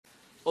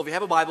Well, if you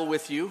have a Bible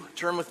with you,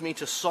 turn with me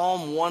to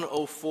Psalm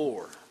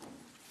 104.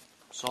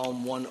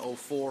 Psalm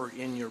 104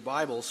 in your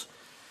Bibles.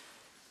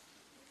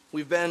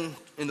 We've been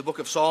in the book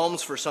of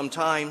Psalms for some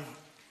time,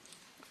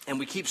 and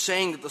we keep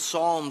saying that the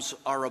Psalms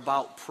are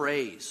about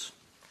praise.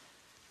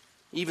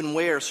 Even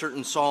where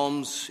certain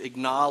Psalms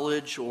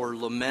acknowledge or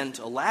lament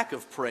a lack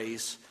of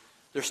praise,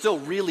 they're still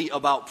really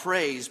about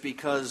praise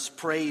because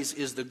praise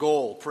is the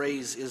goal.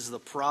 Praise is the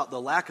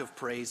lack of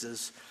praise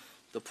is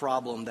the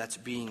problem that's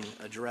being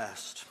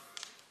addressed.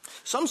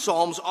 Some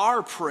Psalms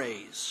are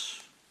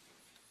praise.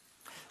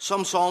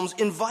 Some Psalms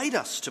invite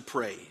us to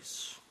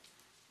praise.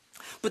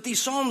 But these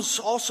Psalms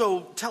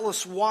also tell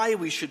us why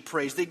we should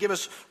praise. They give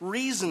us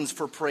reasons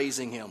for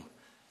praising Him.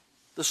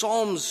 The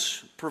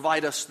Psalms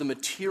provide us the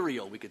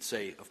material, we could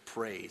say, of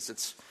praise.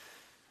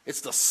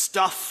 It's the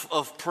stuff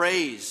of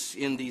praise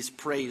in these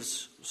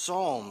praise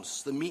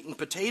Psalms. The meat and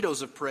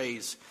potatoes of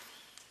praise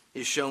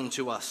is shown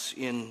to us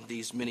in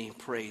these many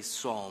praise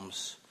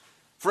Psalms.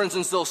 For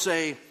instance, they'll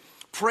say,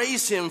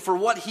 praise Him for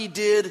what He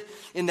did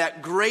in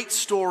that great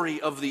story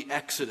of the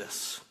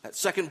Exodus, that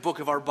second book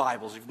of our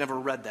Bibles. If you've never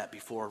read that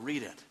before,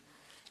 read it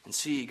and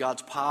see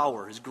God's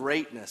power, His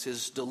greatness,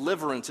 His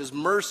deliverance, His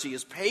mercy,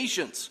 His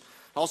patience,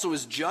 also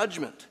His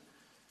judgment.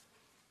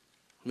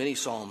 Many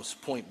Psalms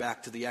point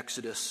back to the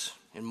Exodus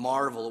and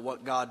marvel at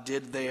what God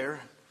did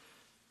there.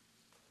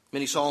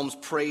 Many Psalms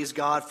praise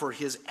God for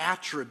His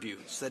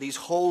attributes, that He's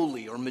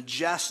holy or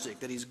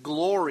majestic, that He's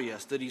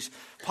glorious, that He's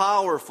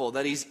powerful,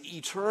 that He's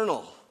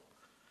eternal.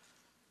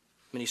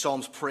 Many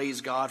Psalms praise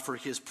God for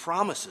His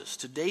promises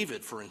to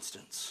David, for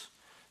instance,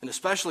 and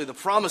especially the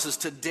promises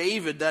to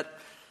David that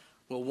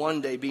will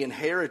one day be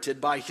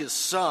inherited by his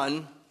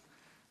son,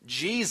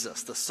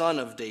 Jesus, the son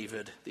of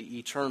David, the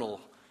eternal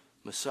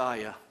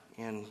Messiah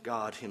and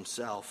God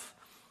Himself.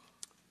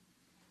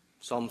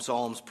 Some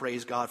Psalms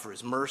praise God for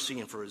His mercy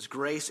and for His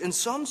grace, and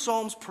some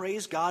Psalms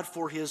praise God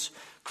for His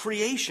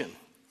creation.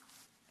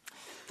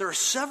 There are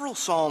several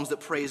Psalms that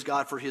praise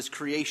God for His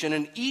creation,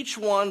 and each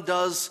one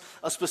does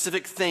a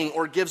specific thing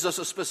or gives us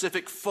a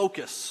specific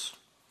focus.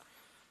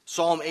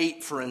 Psalm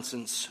 8, for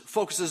instance,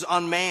 focuses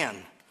on man,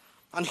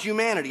 on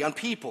humanity, on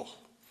people.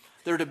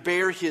 They're to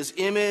bear His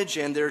image,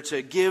 and they're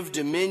to give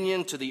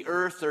dominion to the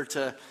earth. They're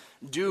to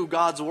do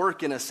God's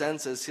work, in a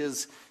sense, as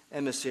His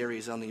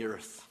emissaries on the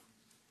earth.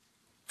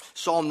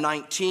 Psalm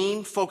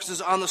 19 focuses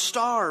on the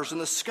stars in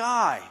the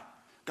sky.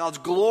 God's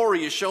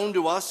glory is shown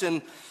to us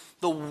in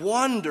the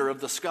wonder of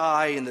the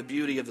sky and the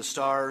beauty of the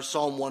stars.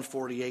 Psalm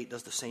 148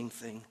 does the same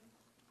thing.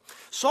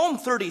 Psalm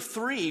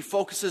 33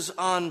 focuses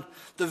on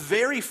the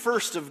very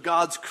first of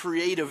God's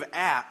creative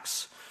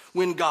acts,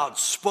 when God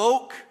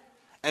spoke,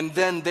 and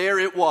then there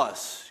it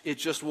was. It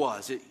just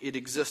was. It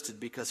existed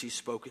because He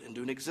spoke it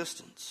into an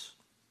existence.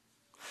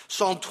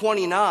 Psalm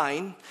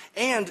 29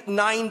 and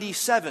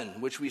 97,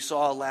 which we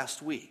saw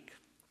last week,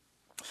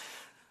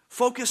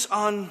 focus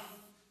on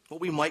what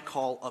we might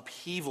call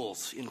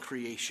upheavals in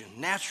creation,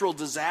 natural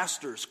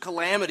disasters,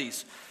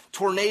 calamities,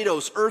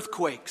 tornadoes,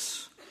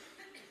 earthquakes.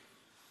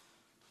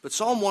 But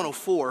Psalm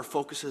 104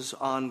 focuses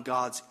on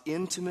God's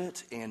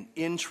intimate and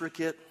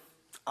intricate,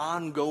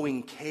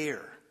 ongoing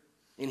care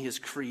in His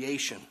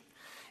creation,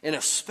 and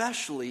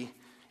especially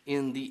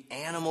in the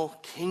animal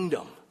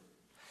kingdom.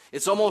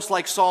 It's almost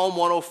like Psalm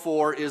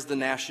 104 is the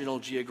National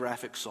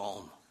Geographic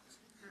Psalm.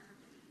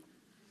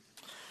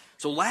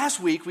 So last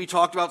week we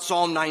talked about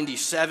Psalm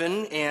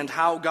 97 and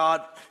how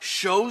God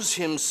shows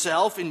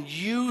Himself and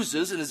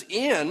uses and is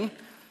in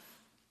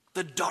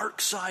the dark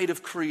side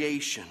of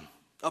creation,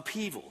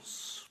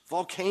 upheavals,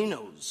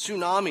 volcanoes,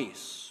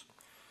 tsunamis.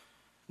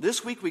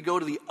 This week we go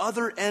to the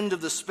other end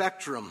of the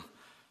spectrum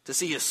to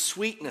see His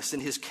sweetness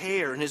and His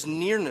care and His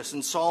nearness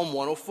in Psalm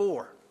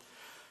 104.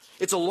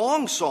 It's a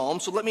long psalm,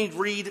 so let me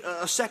read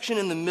a section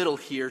in the middle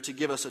here to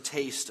give us a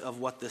taste of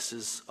what this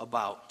is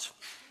about.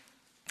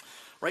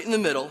 Right in the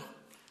middle,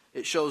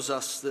 it shows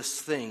us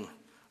this thing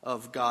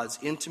of God's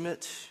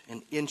intimate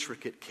and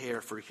intricate care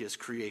for His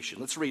creation.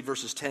 Let's read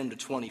verses 10 to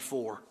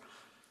 24.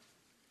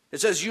 It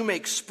says, "You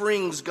make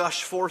springs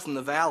gush forth in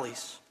the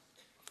valleys.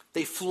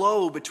 They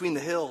flow between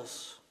the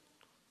hills.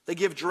 They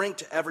give drink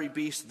to every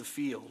beast of the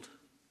field.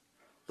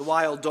 The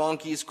wild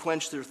donkeys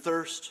quench their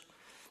thirst.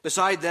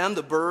 Beside them,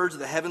 the birds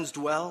of the heavens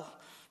dwell.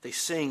 They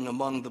sing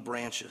among the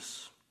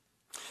branches.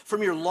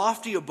 From your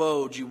lofty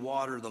abode, you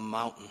water the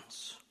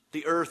mountains.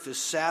 The earth is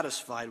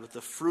satisfied with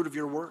the fruit of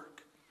your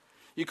work.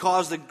 You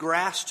cause the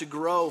grass to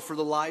grow for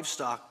the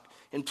livestock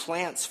and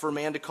plants for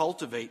man to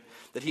cultivate,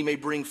 that he may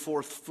bring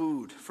forth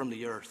food from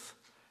the earth,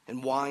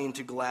 and wine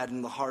to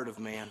gladden the heart of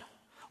man,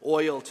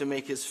 oil to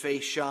make his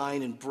face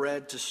shine, and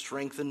bread to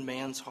strengthen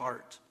man's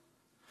heart.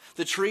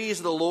 The trees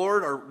of the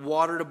Lord are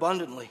watered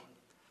abundantly,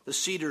 the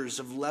cedars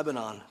of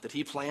Lebanon that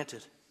He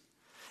planted.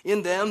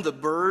 In them the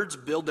birds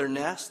build their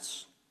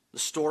nests. The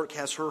stork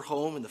has her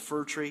home in the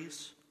fir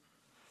trees.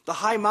 The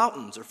high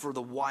mountains are for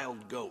the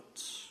wild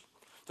goats.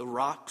 The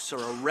rocks are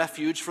a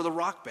refuge for the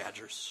rock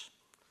badgers.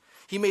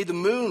 He made the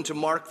moon to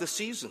mark the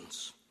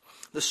seasons.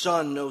 The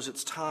sun knows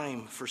its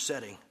time for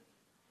setting.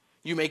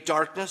 You make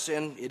darkness,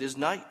 and it is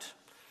night.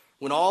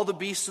 when all the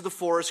beasts of the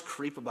forest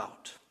creep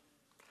about.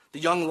 The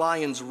young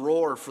lions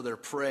roar for their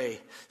prey,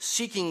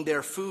 seeking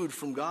their food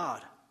from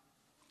God.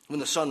 When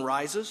the sun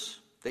rises,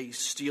 they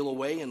steal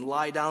away and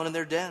lie down in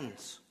their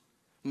dens.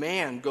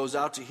 Man goes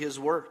out to his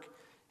work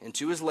and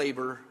to his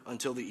labor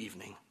until the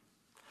evening.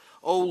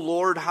 O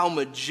Lord, how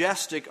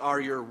majestic are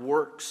your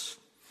works.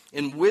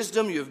 In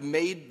wisdom you have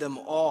made them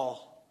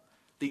all.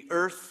 The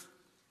earth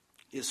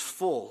is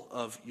full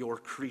of your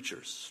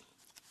creatures.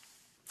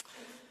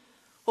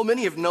 Well,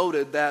 many have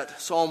noted that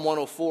Psalm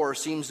 104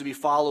 seems to be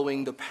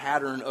following the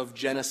pattern of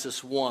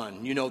Genesis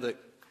 1. You know that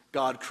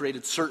God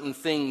created certain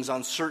things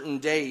on certain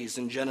days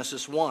in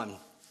Genesis 1.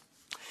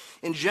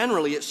 And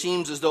generally, it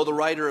seems as though the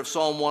writer of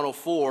Psalm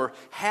 104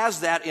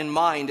 has that in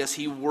mind as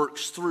he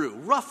works through.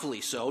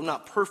 Roughly so,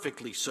 not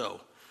perfectly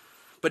so.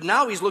 But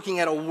now he's looking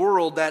at a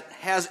world that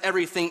has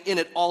everything in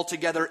it all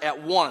together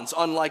at once,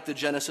 unlike the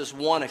Genesis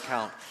 1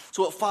 account.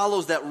 So it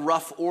follows that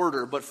rough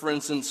order. But for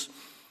instance,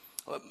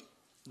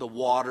 the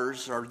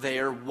waters are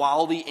there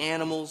while the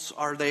animals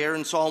are there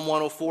in Psalm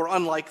 104,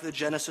 unlike the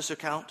Genesis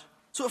account.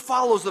 So it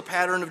follows the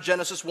pattern of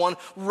Genesis 1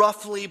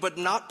 roughly, but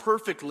not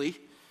perfectly.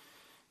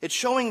 It's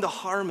showing the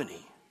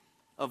harmony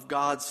of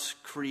God's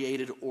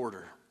created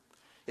order.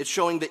 It's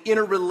showing the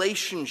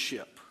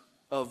interrelationship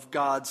of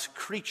God's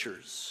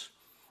creatures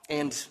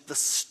and the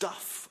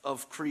stuff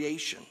of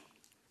creation.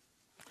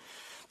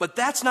 But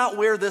that's not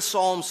where this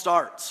psalm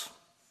starts.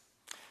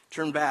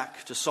 Turn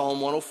back to Psalm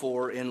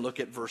 104 and look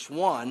at verse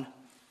 1.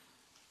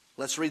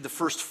 Let's read the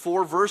first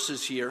 4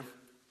 verses here.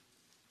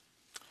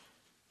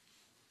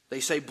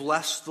 They say,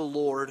 "Bless the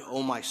Lord,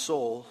 O my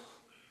soul.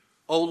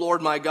 O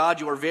Lord my God,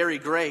 you are very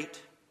great.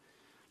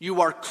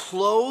 You are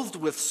clothed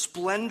with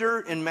splendor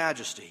and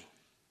majesty,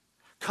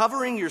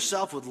 covering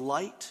yourself with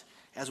light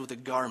as with a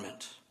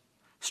garment,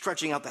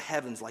 stretching out the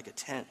heavens like a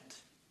tent.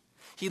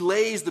 He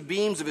lays the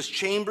beams of his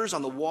chambers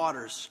on the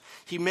waters.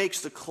 He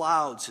makes the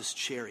clouds his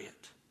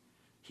chariot.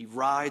 He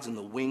rides on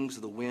the wings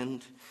of the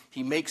wind.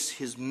 He makes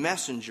his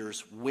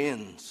messengers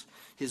winds,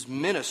 his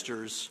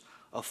ministers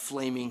a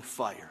flaming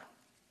fire."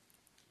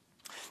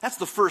 That's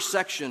the first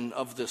section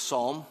of this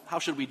psalm. How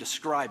should we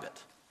describe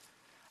it?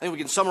 I think we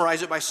can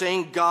summarize it by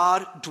saying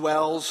God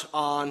dwells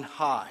on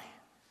high.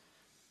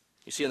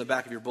 You see on the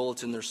back of your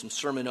bulletin, there's some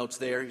sermon notes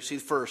there. You see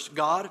first,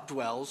 God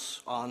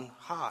dwells on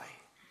high.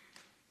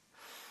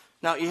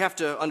 Now, you have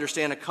to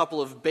understand a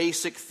couple of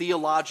basic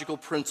theological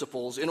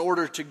principles in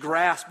order to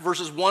grasp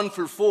verses 1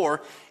 through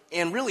 4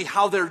 and really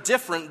how they're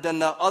different than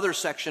the other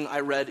section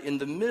I read in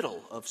the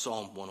middle of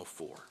Psalm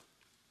 104.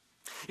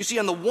 You see,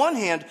 on the one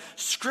hand,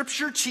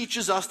 Scripture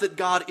teaches us that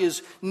God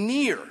is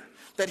near,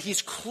 that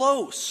he's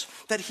close,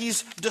 that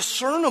he's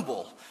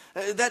discernible,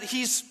 that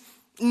he's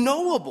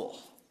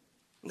knowable,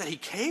 that he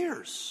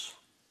cares,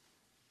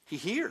 he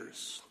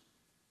hears.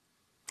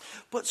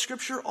 But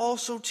Scripture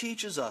also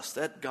teaches us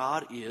that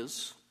God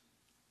is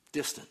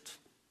distant,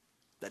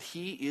 that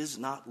he is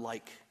not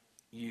like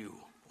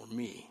you or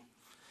me.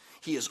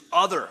 He is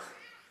other,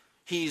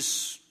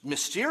 he's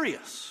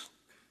mysterious,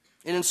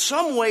 and in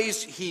some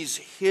ways he's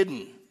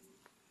hidden.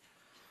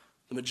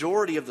 The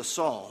majority of the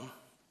psalm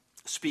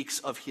speaks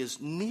of his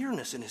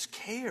nearness and his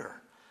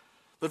care.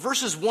 But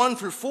verses 1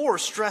 through 4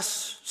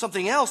 stress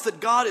something else,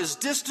 that God is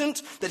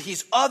distant, that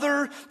he's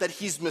other, that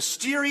he's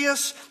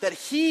mysterious, that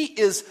he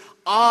is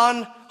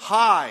on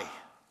high.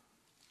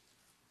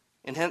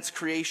 And hence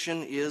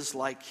creation is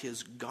like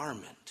his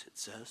garment, it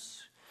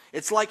says.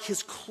 It's like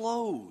his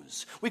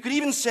clothes. We could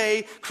even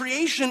say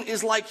creation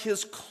is like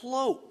his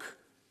cloak.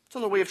 It's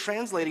another way of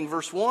translating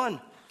verse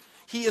 1.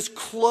 He is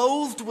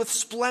clothed with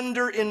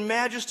splendor and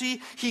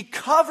majesty. He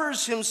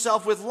covers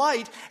himself with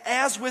light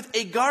as with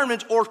a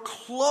garment or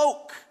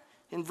cloak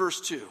in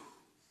verse 2.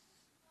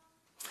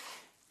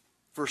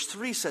 Verse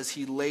 3 says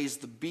he lays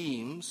the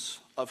beams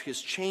of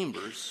his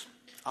chambers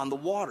on the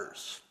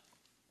waters.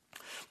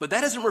 But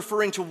that isn't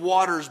referring to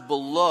waters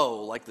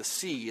below like the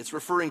sea. It's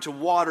referring to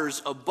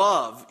waters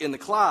above in the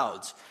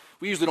clouds.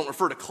 We usually don't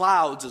refer to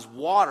clouds as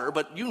water,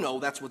 but you know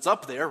that's what's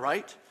up there,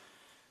 right?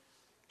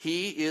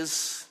 He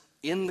is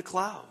in the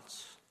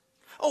clouds.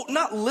 Oh,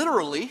 not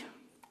literally.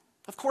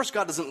 Of course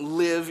God doesn't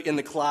live in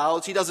the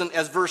clouds. He doesn't,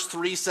 as verse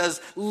 3 says,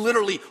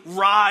 literally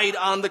ride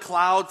on the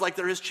clouds like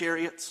they're his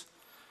chariots.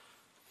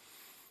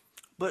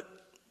 But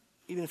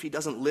even if he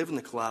doesn't live in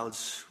the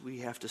clouds, we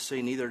have to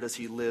say neither does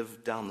he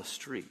live down the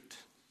street.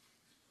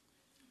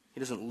 He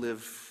doesn't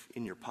live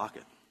in your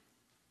pocket.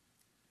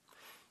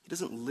 He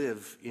doesn't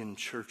live in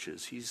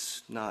churches.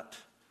 He's not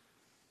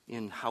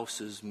in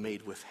houses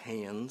made with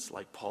hands,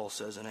 like Paul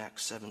says in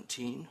Acts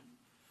 17.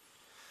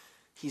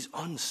 He's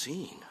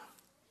unseen.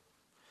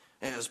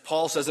 As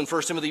Paul says in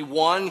 1 Timothy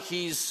 1,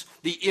 he's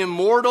the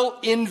immortal,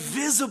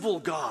 invisible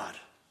God.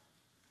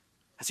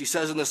 As he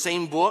says in the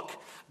same book,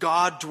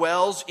 God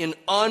dwells in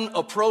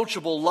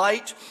unapproachable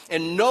light,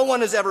 and no one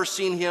has ever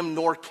seen him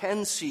nor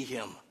can see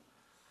him.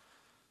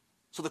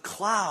 So the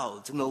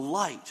clouds and the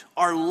light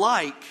are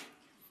like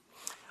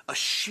a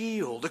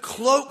shield, a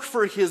cloak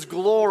for his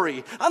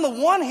glory. On the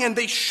one hand,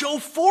 they show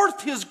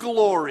forth his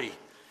glory.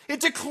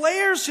 It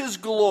declares his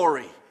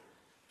glory.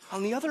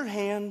 On the other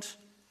hand,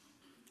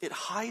 it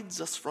hides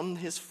us from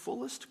his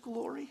fullest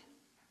glory.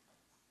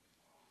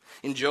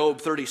 In Job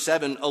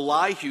 37,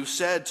 Elihu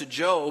said to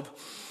Job,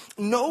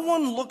 "No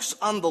one looks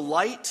on the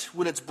light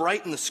when it's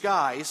bright in the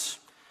skies.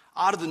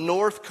 Out of the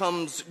north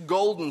comes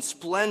golden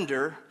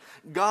splendor.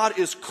 God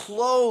is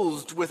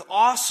clothed with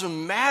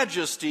awesome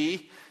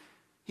majesty.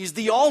 He's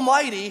the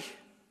Almighty.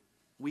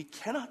 We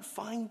cannot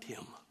find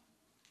him."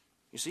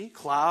 You see,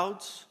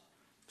 clouds,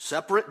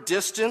 separate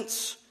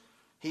distance.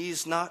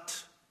 He's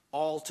not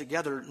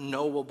altogether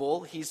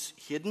knowable. He's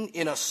hidden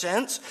in a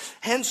sense.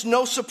 Hence,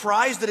 no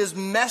surprise that his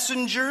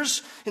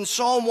messengers in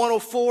Psalm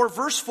 104,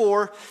 verse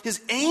 4,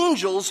 his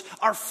angels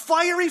are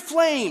fiery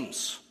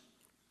flames.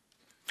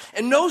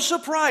 And no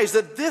surprise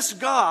that this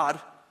God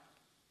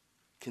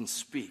can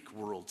speak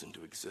worlds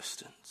into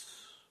existence.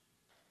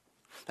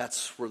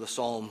 That's where the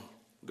psalm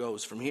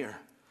goes from here.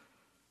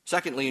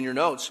 Secondly, in your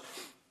notes,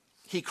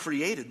 he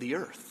created the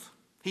earth.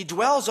 He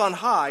dwells on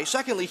high.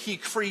 Secondly, he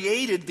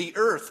created the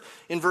earth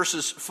in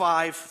verses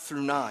 5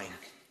 through 9.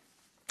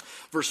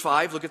 Verse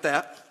 5, look at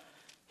that.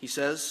 He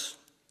says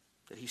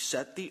that he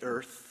set the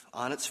earth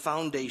on its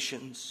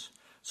foundations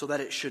so that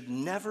it should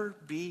never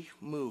be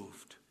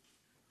moved.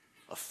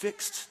 A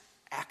fixed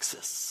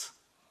axis.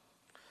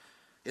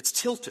 It's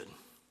tilted,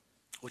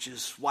 which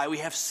is why we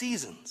have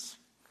seasons.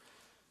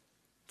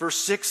 Verse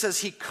 6 says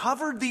he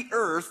covered the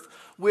earth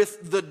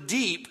with the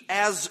deep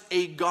as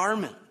a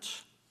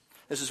garment.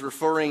 This is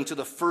referring to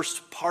the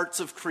first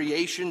parts of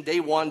creation, day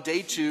 1,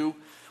 day 2,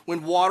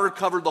 when water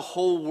covered the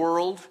whole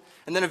world,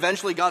 and then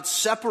eventually God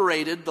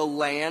separated the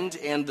land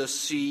and the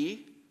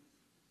sea.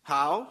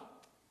 How?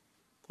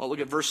 Well, look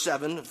at verse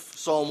 7 of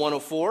Psalm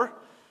 104.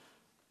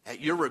 At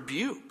your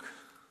rebuke,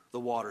 the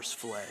waters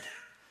fled.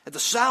 At the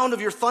sound of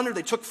your thunder,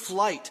 they took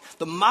flight.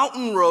 The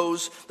mountain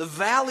rose, the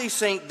valley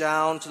sank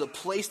down to the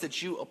place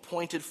that you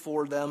appointed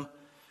for them.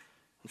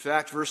 In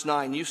fact, verse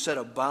 9, you set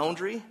a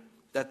boundary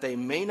that they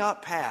may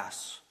not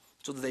pass,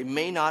 so that they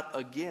may not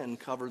again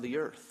cover the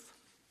earth.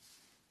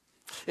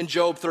 In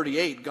Job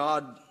 38,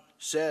 God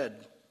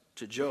said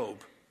to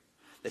Job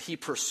that he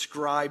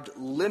prescribed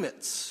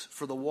limits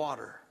for the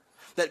water.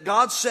 That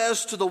God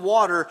says to the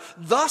water,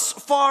 thus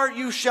far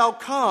you shall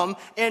come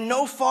and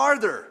no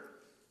farther.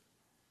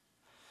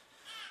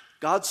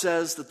 God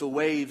says that the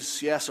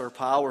waves, yes, are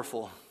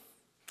powerful,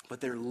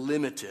 but they're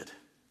limited.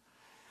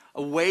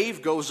 A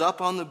wave goes up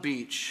on the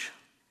beach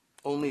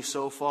only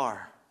so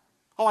far.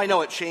 Oh, I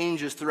know it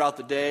changes throughout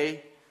the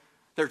day.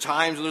 There are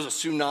times when there's a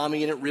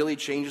tsunami and it really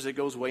changes. It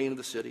goes way into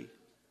the city.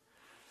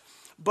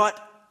 But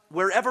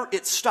wherever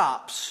it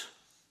stops,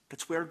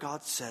 that's where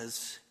God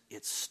says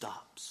it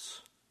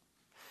stops.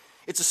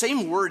 It's the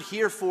same word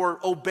here for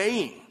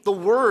obeying. The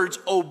waves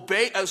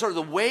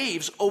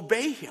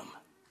obey him.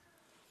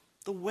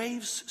 The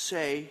waves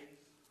say,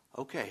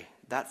 okay,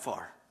 that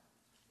far.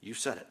 You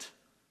said it.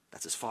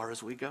 That's as far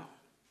as we go.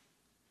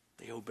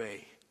 They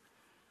obey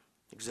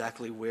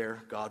exactly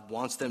where God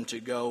wants them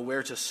to go,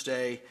 where to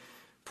stay.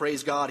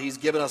 Praise God, he's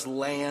given us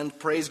land.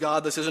 Praise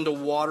God, this isn't a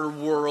water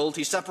world.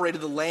 He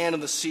separated the land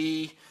and the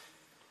sea.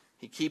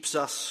 He keeps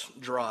us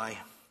dry.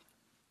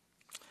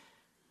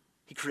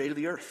 He created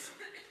the earth.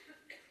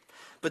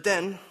 But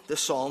then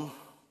this psalm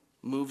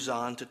moves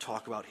on to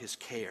talk about his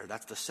care.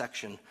 That's the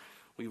section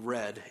we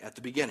read at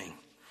the beginning.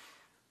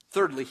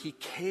 Thirdly, he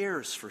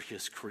cares for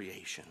his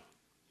creation.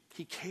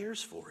 He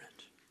cares for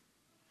it.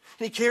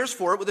 And he cares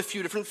for it with a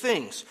few different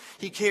things.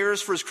 He cares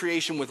for his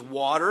creation with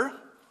water.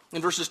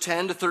 In verses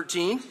 10 to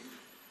 13,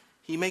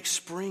 he makes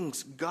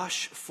springs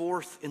gush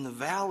forth in the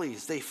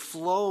valleys. They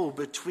flow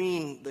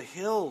between the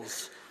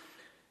hills.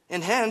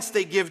 And hence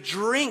they give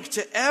drink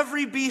to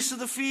every beast of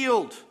the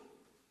field.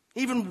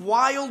 Even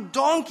wild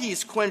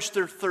donkeys quench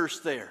their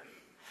thirst there.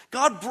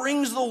 God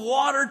brings the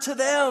water to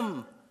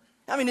them.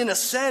 I mean, in a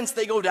sense,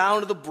 they go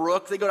down to the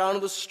brook, they go down to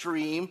the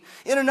stream.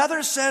 In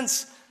another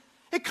sense,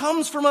 it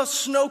comes from a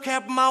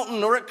snow-capped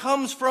mountain, or it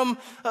comes from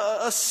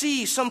a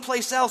sea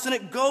someplace else, and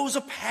it goes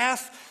a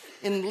path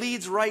and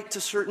leads right to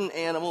certain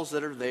animals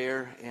that are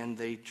there, and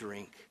they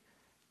drink.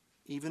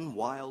 Even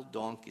wild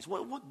donkeys.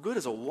 What good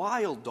is a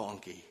wild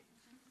donkey?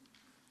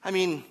 I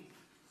mean,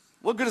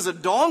 what good is a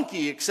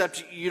donkey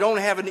except you don't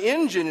have an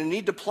engine and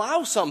need to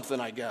plow something,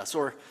 I guess?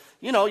 Or,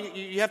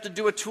 you have to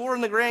do a tour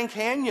in the Grand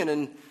Canyon,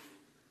 and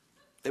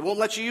they won't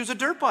let you use a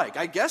dirt bike.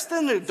 I guess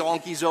then the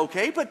donkey's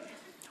okay, but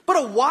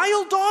a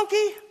wild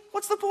donkey?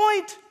 What's the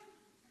point?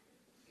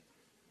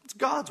 It's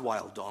God's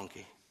wild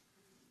donkey.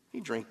 He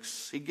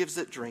drinks. He gives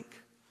it drink.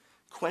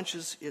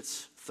 Quenches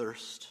its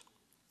thirst.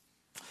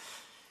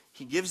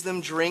 He gives them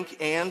drink,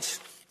 and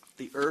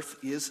the earth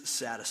is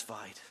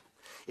satisfied.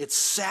 It's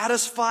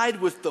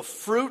satisfied with the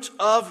fruit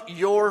of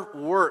your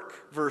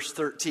work, verse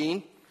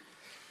 13.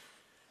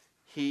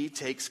 He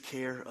takes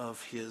care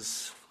of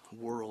his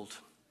world.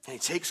 And he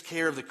takes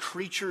care of the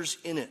creatures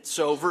in it.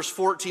 So verse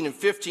 14 and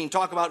 15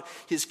 talk about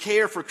his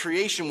care for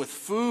creation with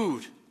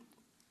food.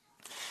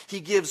 He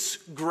gives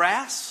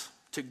grass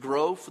to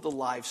grow for the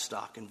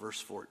livestock in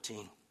verse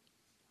 14.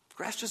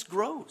 Grass just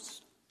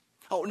grows.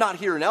 Oh, not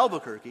here in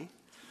Albuquerque,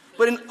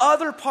 But in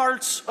other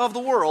parts of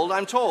the world,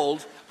 I'm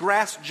told,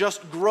 grass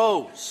just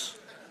grows.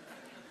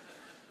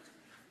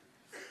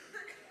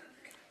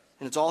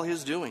 And it's all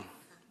his doing.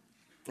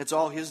 It's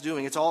all his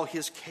doing. It's all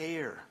his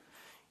care.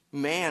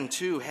 Man,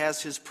 too,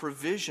 has his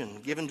provision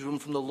given to him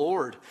from the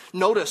Lord.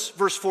 Notice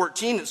verse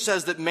 14, it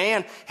says that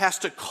man has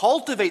to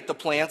cultivate the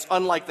plants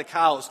unlike the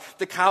cows.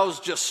 The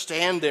cows just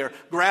stand there.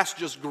 Grass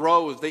just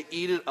grows. They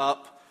eat it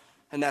up,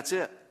 and that's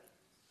it.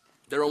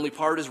 Their only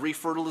part is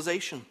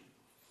refertilization.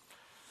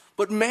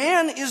 But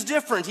man is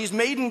different. He's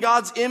made in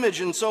God's image,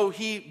 and so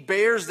he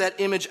bears that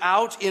image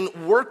out in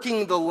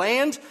working the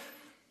land.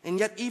 And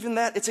yet even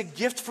that, it's a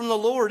gift from the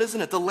Lord, isn't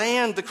it? The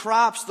land, the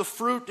crops, the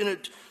fruit, and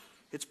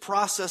its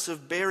process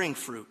of bearing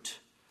fruit.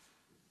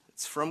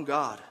 It's from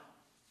God.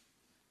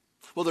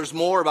 Well, there's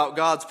more about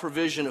God's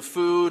provision of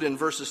food in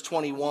verses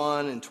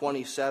 21 and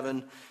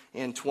 27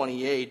 and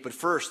 28. But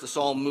first, the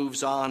psalm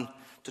moves on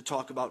to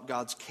talk about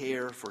God's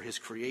care for his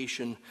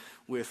creation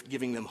with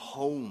giving them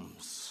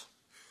homes.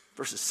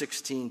 Verses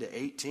 16 to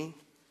 18.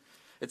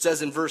 It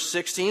says in verse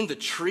 16, the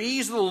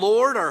trees of the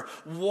Lord are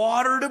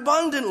watered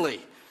abundantly,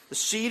 the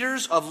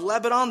cedars of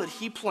Lebanon that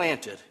he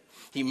planted.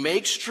 He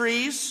makes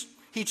trees.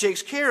 He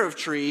takes care of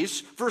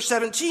trees. Verse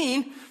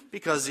 17,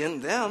 because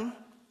in them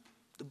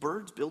the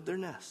birds build their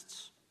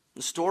nests.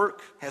 The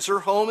stork has her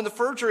home in the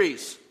fir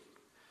trees.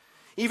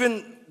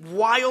 Even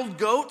wild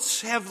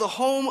goats have the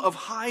home of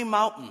high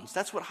mountains.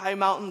 That's what high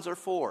mountains are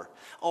for.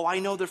 Oh, I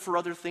know they're for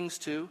other things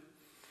too.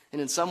 And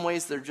in some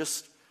ways they're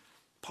just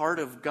part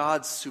of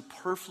God's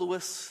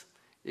superfluous,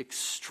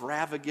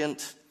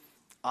 extravagant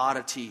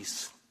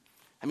oddities.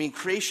 I mean,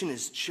 creation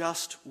is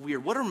just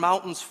weird. What are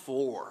mountains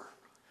for?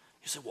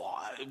 You say, well,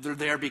 they're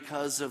there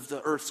because of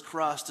the earth's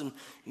crust, and,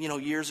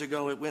 years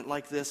ago it went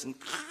like this, and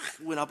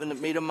went up and it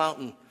made a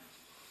mountain.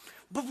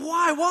 But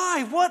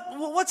why?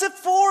 What's it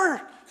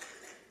for?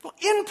 Well,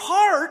 in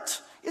part,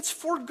 it's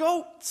for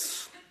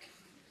goats.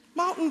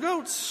 Mountain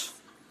goats.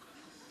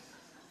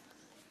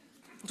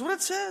 That's what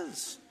it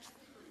says.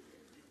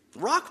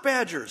 Rock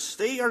badgers,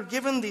 they are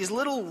given these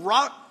little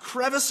rock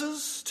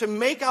crevices to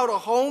make out a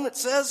home, it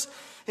says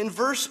in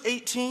verse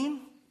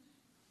 18.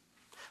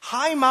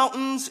 High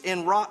mountains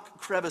and rock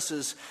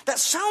crevices. That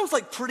sounds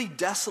like pretty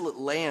desolate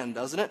land,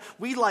 doesn't it?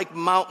 We like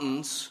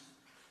mountains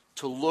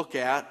to look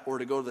at or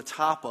to go to the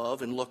top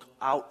of and look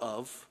out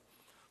of.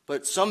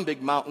 But some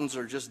big mountains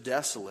are just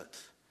desolate.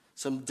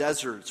 Some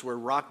deserts where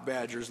rock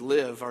badgers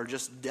live are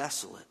just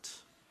desolate.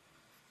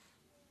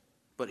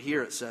 But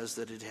here it says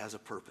that it has a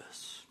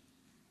purpose.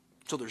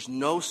 So there's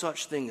no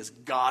such thing as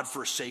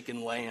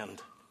God-forsaken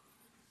land.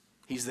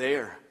 He's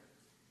there.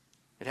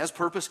 It has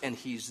purpose, and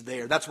he's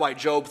there. That's why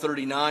Job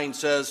 39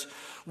 says,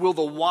 will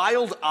the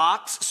wild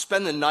ox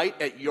spend the night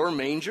at your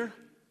manger?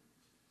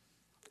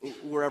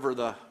 Wherever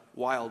the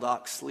wild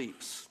ox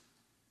sleeps.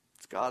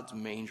 It's God's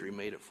manger. He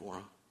made it for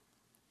him.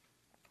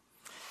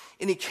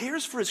 And he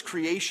cares for his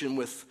creation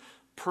with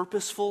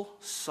purposeful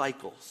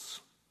cycles.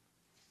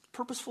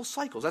 Purposeful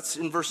cycles. That's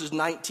in verses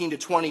 19 to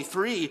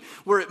 23,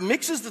 where it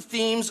mixes the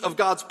themes of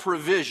God's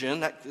provision,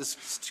 that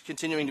is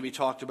continuing to be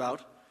talked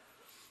about,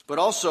 but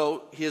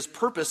also his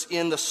purpose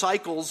in the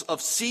cycles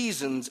of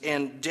seasons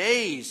and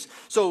days.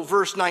 So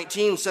verse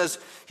 19 says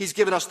he's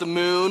given us the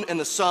moon and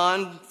the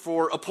sun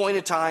for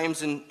appointed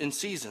times and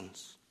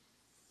seasons.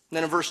 And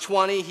then in verse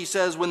 20 he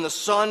says when the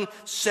sun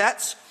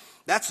sets,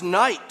 that's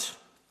night.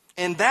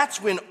 And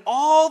that's when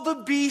all the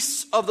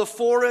beasts of the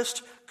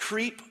forest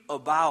creep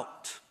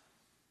about.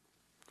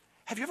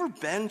 Have you ever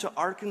been to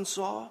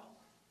Arkansas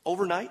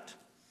overnight?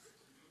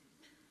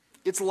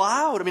 It's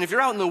loud. I mean, if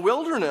you're out in the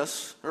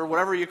wilderness, or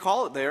whatever you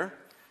call it there,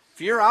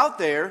 if you're out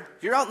there,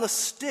 if you're out in the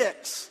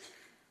sticks,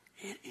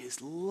 it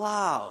is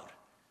loud.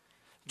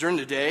 During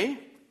the day, you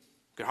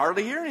can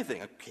hardly hear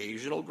anything.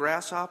 Occasional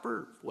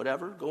grasshopper,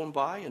 whatever, going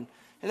by, and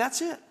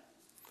that's it.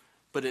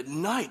 But at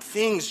night,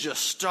 things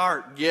just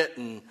start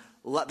getting,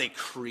 they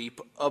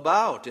creep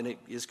about, and it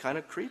is kind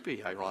of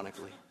creepy,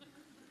 ironically.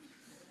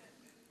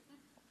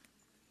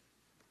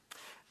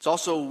 It's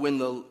also when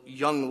the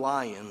young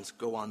lions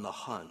go on the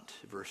hunt,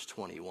 verse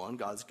 21.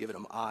 God's given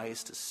them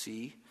eyes to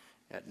see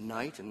at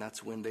night, and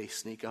that's when they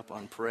sneak up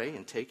on prey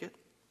and take it.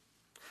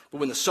 But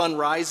when the sun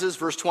rises,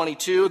 verse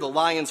 22, the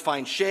lions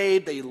find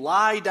shade. They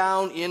lie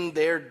down in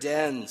their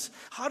dens.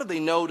 How do they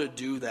know to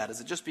do that?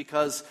 Is it just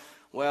because,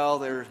 well,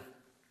 they're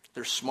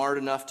smart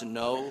enough to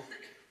know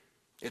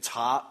it's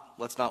hot,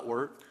 let's not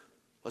work.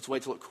 Let's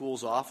wait till it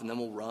cools off, and then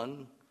we'll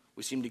run.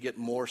 We seem to get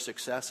more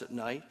success at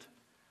night.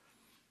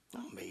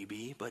 Oh,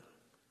 maybe, but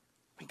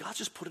God's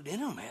just put it in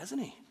them,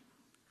 hasn't he?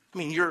 I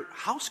mean, your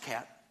house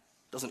cat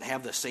doesn't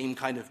have the same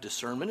kind of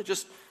discernment. It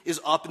just is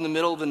up in the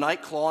middle of the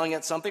night clawing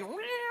at something,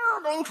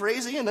 going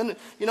crazy, and then,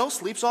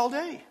 sleeps all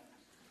day.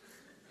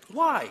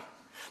 Why?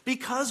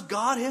 Because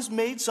God has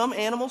made some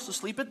animals to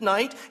sleep at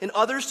night and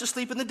others to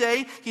sleep in the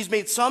day. He's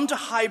made some to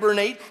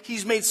hibernate.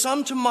 He's made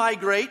some to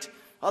migrate,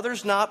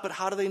 others not, but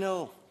how do they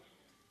know?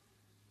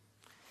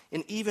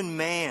 And even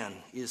man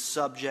is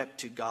subject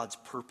to God's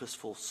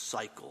purposeful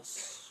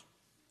cycles.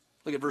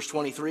 Look at verse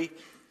 23.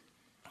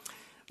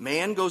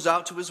 Man goes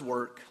out to his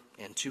work,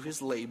 and to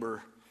his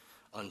labor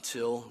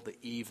until the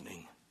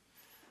evening.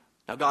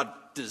 Now God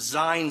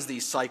designs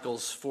these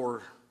cycles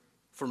for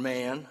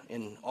man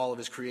in all of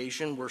his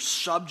creation. We're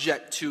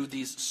subject to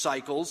these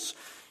cycles.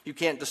 You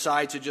can't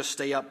decide to just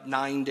stay up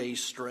 9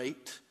 days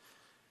straight.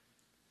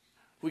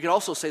 We could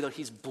also say that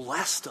he's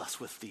blessed us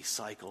with these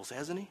cycles,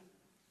 hasn't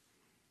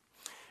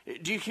he?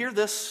 Do you hear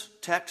this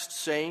text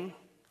saying,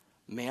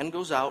 man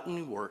goes out and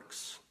he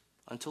works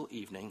until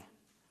evening,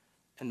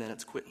 and then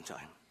it's quitting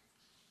time?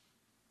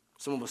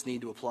 Some of us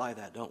need to apply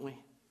that, don't we?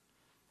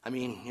 I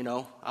mean,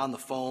 on the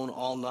phone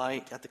all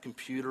night, at the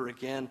computer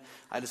again.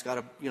 I just got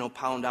to,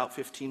 pound out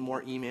 15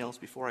 more emails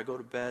before I go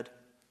to bed.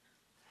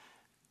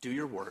 Do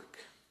your work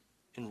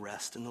and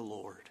rest in the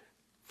Lord.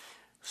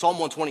 Psalm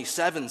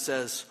 127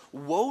 says,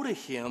 woe to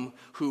him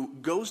who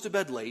goes to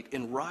bed late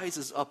and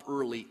rises up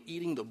early,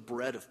 eating the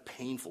bread of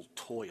painful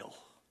toil.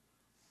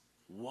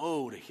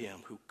 Woe to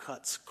him who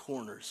cuts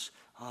corners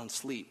on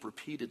sleep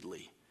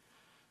repeatedly,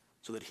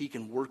 so that he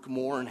can work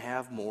more and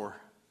have more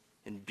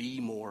and be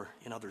more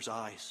in others'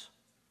 eyes.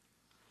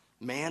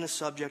 Man is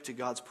subject to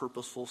God's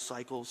purposeful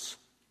cycles.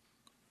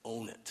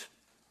 Own it.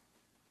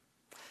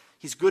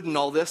 He's good in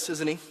all this,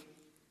 isn't he?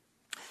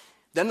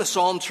 Then the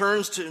psalm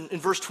turns to, in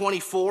verse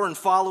 24 and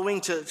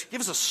following, to give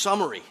us a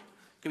summary.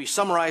 It can be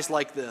summarized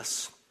like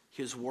this: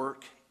 his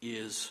work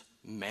is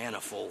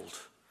manifold.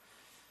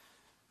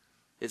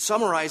 It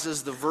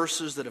summarizes the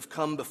verses that have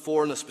come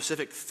before and the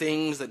specific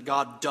things that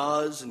God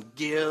does and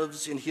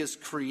gives in his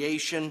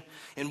creation.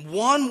 And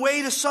one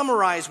way to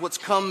summarize what's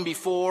come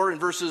before in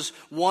verses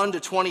 1 to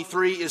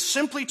 23 is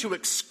simply to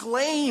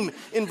exclaim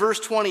in verse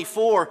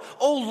 24,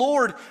 "O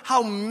Lord,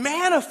 how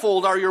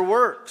manifold are your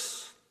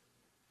works."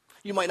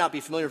 You might not be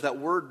familiar with that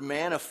word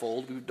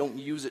manifold. We don't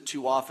use it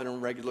too often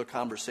in regular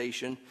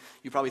conversation.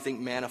 You probably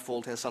think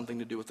manifold has something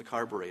to do with the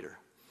carburetor.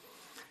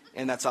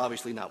 And that's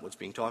obviously not what's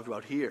being talked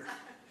about here.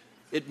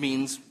 It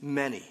means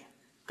many.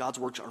 God's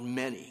works are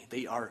many.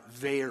 They are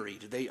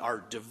varied. They are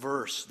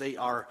diverse. They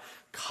are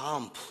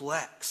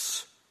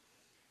complex.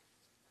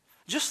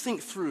 Just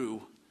think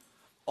through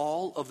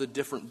all of the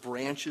different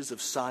branches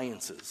of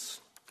sciences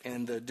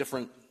and the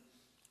different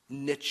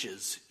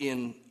niches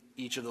in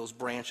each of those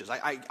branches.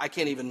 I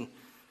can't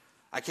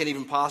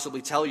even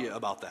possibly tell you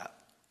about that.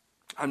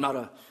 I'm not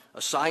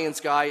a science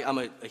guy. I'm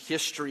a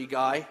history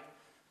guy.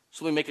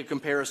 So let me make a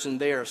comparison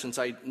there, since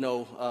I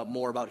know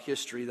more about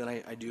history than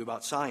I do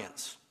about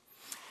science.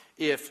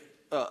 If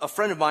a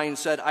friend of mine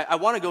said, I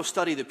want to go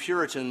study the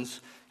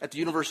Puritans at the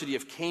University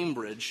of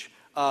Cambridge,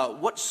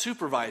 what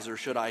supervisor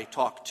should I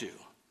talk to?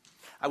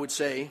 I would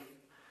say,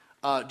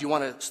 do you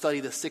want to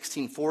study the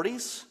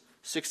 1640s,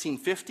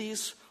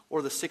 1650s,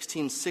 or the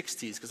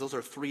 1660s? Because those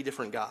are three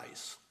different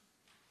guys.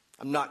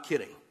 I'm not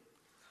kidding.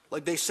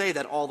 Like, they say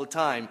that all the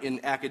time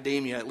in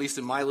academia, at least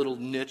in my little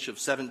niche of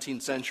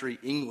 17th century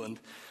England.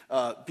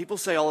 People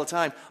say all the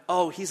time,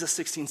 oh, he's a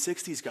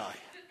 1660s guy.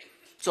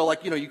 So,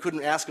 you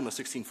couldn't ask him a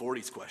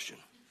 1640s question.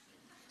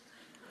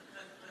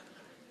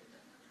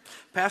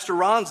 Pastor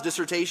Ron's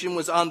dissertation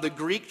was on the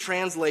Greek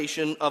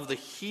translation of the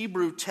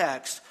Hebrew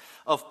text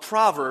of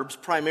Proverbs,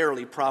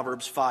 primarily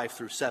Proverbs 5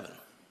 through 7.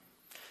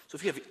 So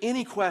if you have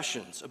any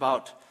questions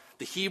about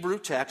the Hebrew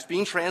text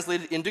being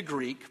translated into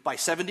Greek by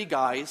 70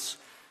 guys,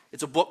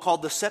 it's a book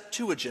called the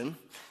Septuagint.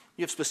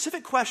 You have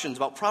specific questions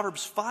about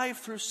Proverbs 5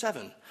 through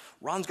 7.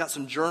 Ron's got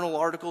some journal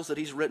articles that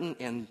he's written,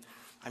 and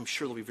I'm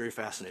sure they'll be very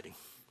fascinating.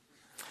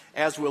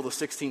 As will the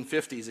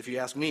 1650s, if you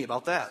ask me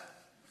about that.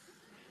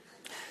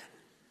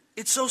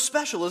 It's so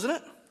special, isn't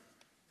it?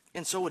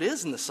 And so it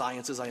is in the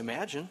sciences, I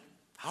imagine.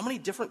 How many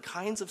different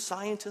kinds of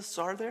scientists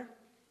are there?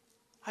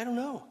 I don't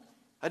know.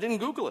 I didn't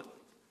Google it.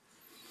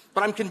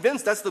 But I'm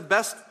convinced that's the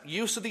best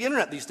use of the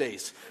internet these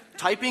days.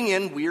 Typing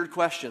in weird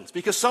questions.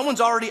 Because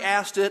someone's already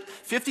asked it.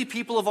 50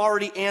 people have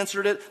already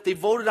answered it. They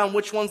voted on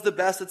which one's the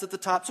best. It's at the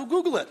top. So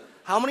Google it.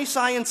 How many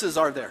sciences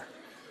are there?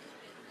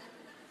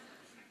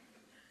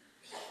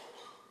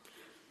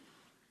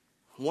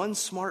 One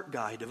smart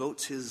guy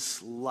devotes his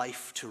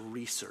life to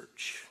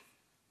research.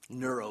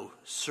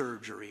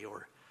 Neurosurgery,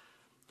 or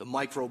the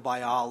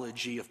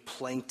microbiology of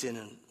plankton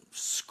and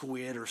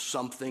squid or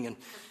something. And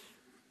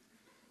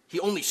he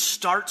only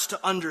starts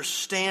to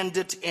understand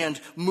it and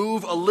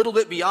move a little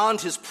bit beyond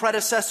his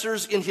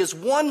predecessors in his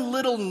one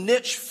little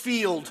niche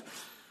field.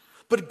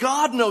 But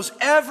God knows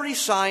every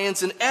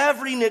science and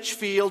every niche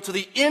field to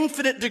the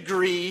infinite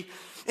degree,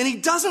 and he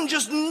doesn't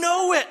just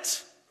know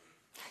it.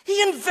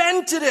 He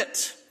invented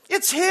it.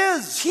 It's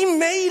his. He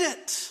made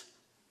it.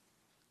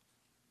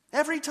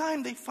 Every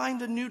time they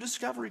find a new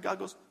discovery, God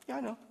goes, yeah,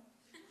 I know.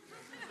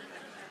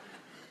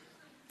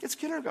 It's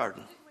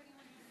kindergarten.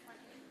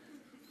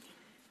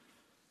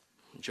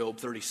 Job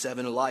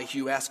 37,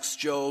 Elihu asks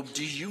Job,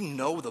 do you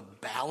know the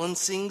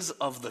balancings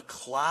of the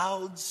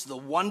clouds, the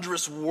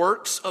wondrous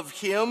works of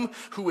him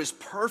who is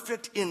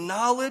perfect in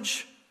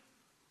knowledge?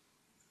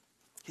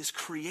 His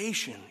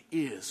creation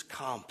is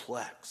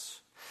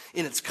complex.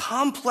 And it's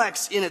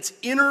complex in its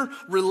inner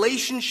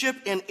relationship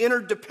and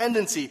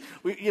interdependency.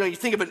 You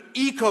think of an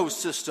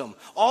ecosystem.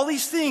 All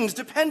these things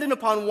dependent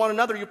upon one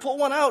another. You pull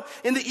one out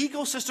and the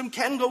ecosystem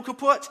can go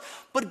kaput.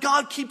 But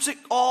God keeps it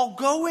all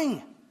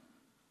going.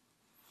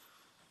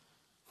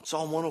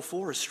 Psalm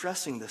 104 is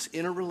stressing this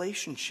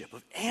interrelationship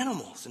of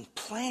animals and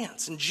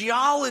plants and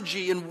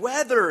geology and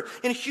weather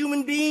and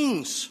human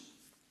beings.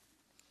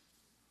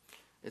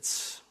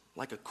 It's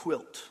like a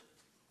quilt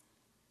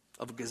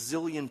of a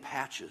gazillion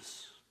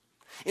patches.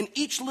 And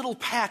each little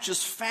patch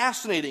is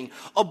fascinating.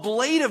 A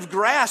blade of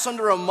grass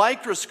under a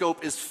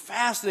microscope is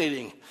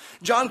fascinating.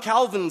 John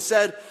Calvin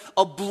said,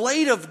 "A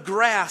blade of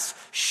grass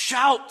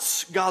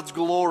shouts God's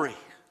glory."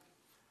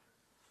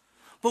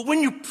 But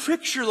when you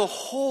picture the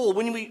whole,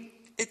 when we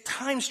at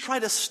times try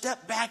to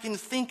step back and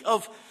think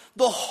of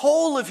the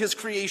whole of his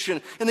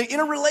creation and the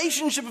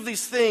interrelationship of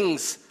these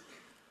things,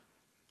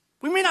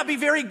 we may not be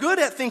very good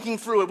at thinking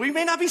through it. We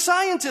may not be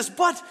scientists,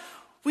 but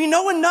we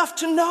know enough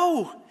to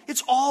know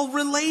it's all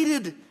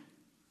related.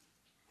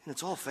 And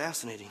it's all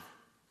fascinating.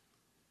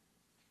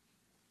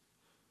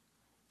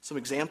 Some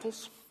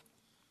examples,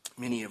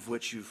 many of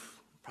which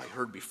you've probably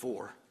heard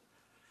before.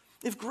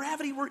 If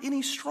gravity were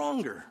any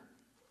stronger,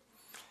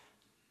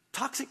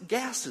 toxic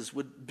gases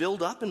would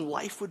build up and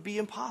life would be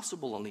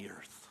impossible on the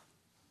earth.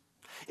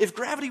 If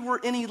gravity were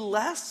any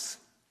less,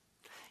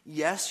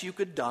 yes, you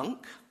could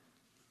dunk,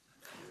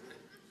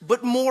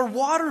 but more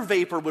water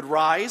vapor would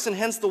rise, and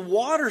hence the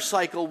water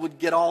cycle would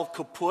get all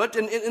kaput,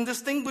 and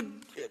this thing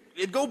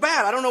it'd go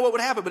bad. I don't know what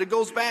would happen, but it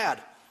goes bad.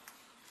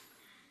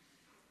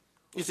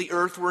 If the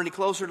earth were any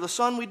closer to the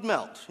sun, we'd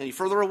melt. Any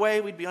further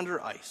away, we'd be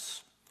under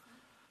ice.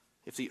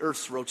 If the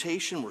earth's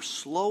rotation were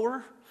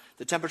slower,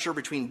 the temperature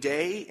between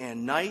day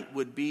and night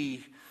would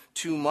be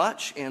too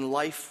much, and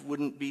life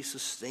wouldn't be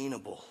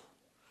sustainable.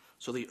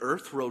 So the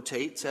earth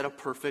rotates at a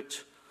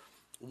perfect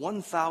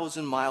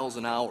 1,000 miles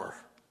an hour.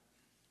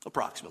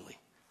 Approximately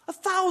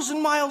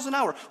 1,000 miles an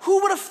hour.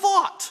 Who would have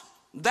thought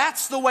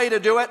that's the way to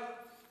do it?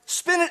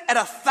 Spin it at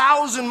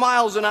 1,000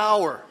 miles an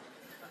hour.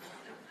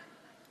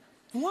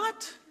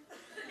 What?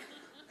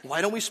 Why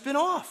don't we spin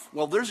off?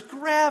 Well, there's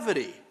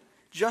gravity,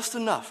 just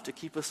enough to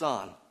keep us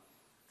on.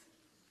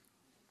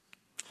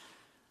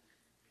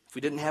 If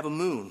we didn't have a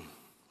moon,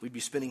 we'd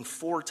be spinning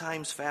 4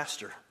 times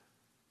faster.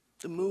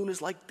 The moon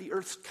is like the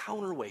Earth's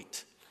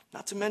counterweight.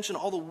 Not to mention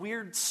all the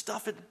weird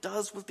stuff it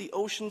does with the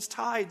ocean's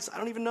tides. I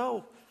don't even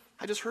know.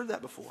 I just heard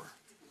that before.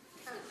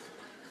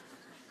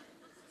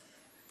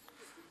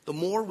 The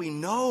more we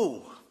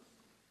know,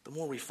 the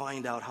more we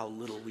find out how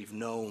little we've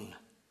known,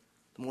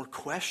 the more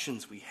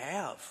questions we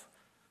have.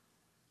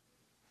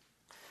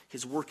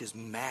 His work is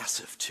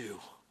massive too.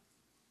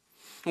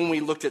 When we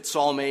looked at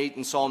Psalm 8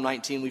 and Psalm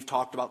 19, we've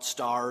talked about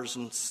stars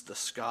and the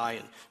sky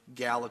and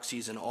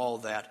galaxies and all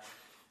that.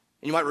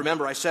 And you might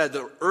remember I said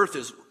the Earth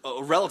is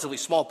a relatively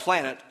small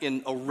planet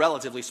in a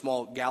relatively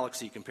small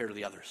galaxy compared to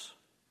the others.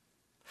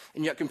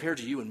 And yet compared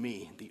to you and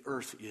me, the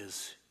Earth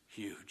is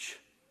huge.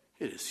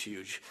 It is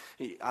huge.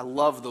 I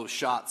love those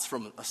shots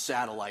from a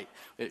satellite.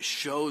 It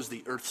shows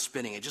the Earth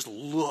spinning. It just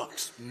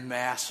looks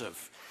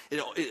massive.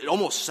 It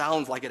almost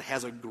sounds like it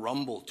has a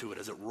grumble to it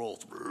as it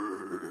rolls.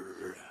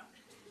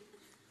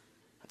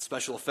 That's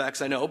special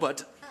effects, I know,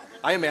 but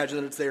I imagine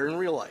that it's there in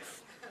real life.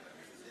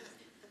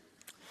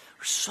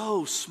 We're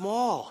so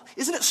small.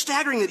 Isn't it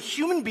staggering that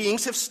human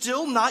beings have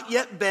still not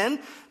yet been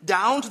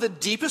down to the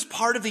deepest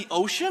part of the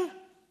ocean?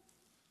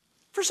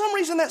 For some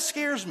reason that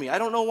scares me. I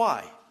don't know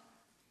why.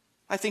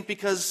 I think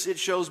because it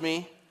shows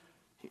me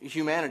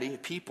humanity,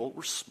 people,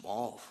 we're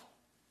small.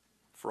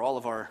 For all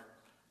of our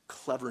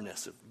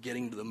cleverness of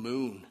getting to the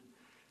moon,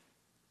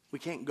 we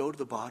can't go to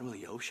the bottom of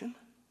the ocean.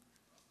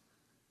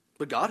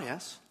 But God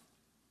has.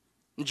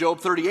 In Job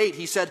 38,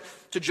 he said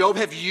to Job,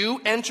 "Have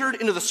you entered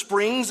into the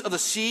springs of the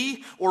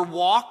sea or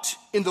walked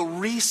in the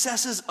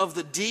recesses of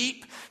the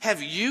deep?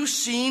 Have you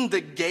seen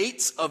the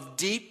gates of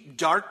deep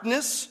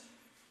darkness?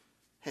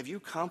 Have you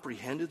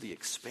comprehended the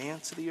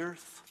expanse of the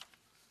earth?"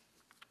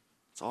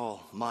 It's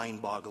all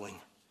mind-boggling.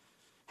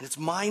 And it's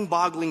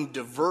mind-boggling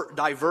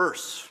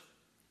diverse.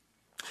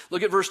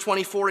 Look at verse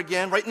 24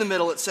 again. Right in the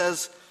middle it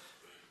says,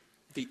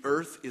 "The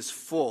earth is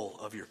full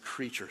of your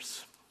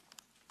creatures."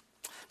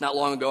 Not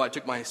long ago, I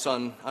took my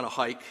son on a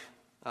hike.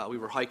 We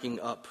were hiking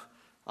up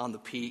on the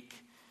peak.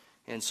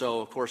 And so,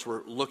 of course,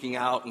 we're looking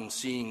out and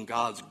seeing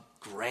God's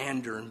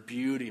grandeur and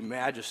beauty,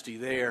 majesty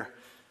there.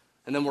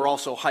 And then we're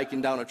also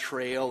hiking down a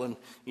trail and,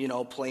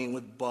 playing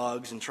with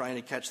bugs and trying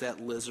to catch that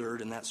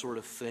lizard and that sort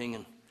of thing.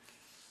 And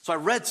so I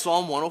read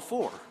Psalm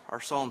 104, our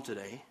psalm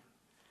today.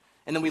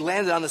 And then we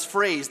landed on this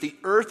phrase, "The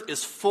earth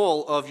is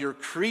full of your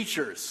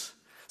creatures."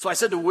 So I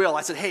said to Will,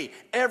 hey,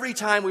 every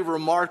time we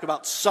remark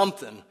about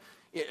something,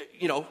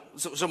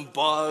 some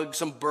bug,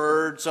 some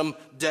bird, some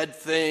dead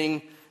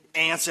thing,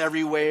 ants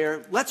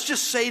everywhere, let's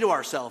just say to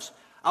ourselves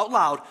out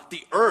loud,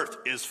 "The earth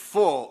is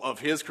full of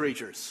his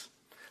creatures."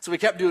 So we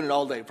kept doing it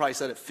all day. We probably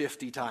said it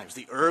 50 times.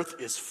 The earth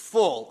is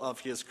full of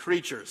his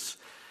creatures.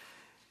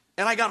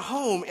 And I got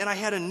home and I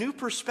had a new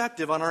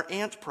perspective on our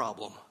ant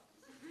problem.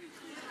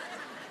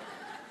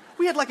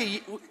 We had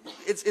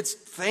it's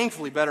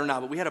thankfully better now,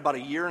 but we had about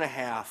 1.5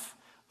 years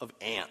of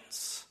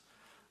ants.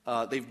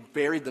 They've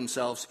buried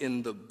themselves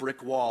in the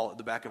brick wall at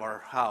the back of our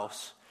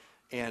house,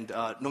 and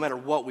no matter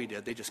what we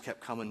did, they just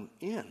kept coming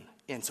in.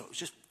 And so it was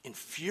just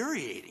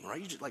infuriating, right?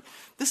 You just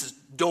this is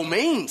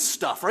domain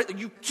stuff, right?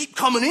 You keep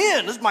coming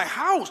in. This is my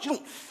house.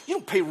 You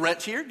don't pay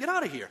rent here. Get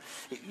out of here,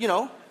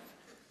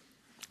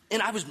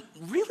 And I was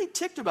really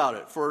ticked about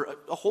it for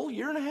a whole 1.5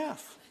 years,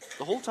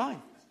 the whole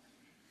time.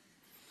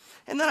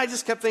 And then I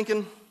just kept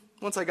thinking,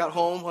 once I got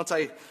home, once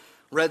I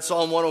read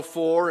Psalm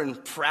 104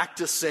 and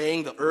practiced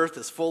saying the earth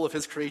is full of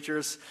his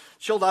creatures,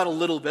 chilled out a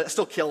little bit. I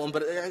still kill them,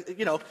 but,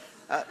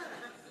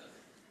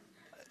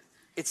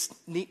 it's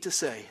neat to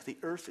say the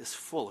earth is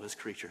full of his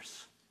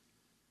creatures.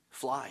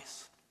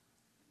 Flies.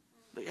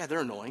 But yeah,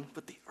 they're annoying,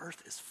 but the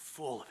earth is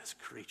full of his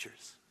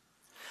creatures.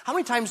 How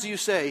many times do you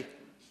say,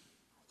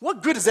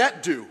 what good does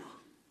that do?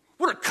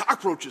 What are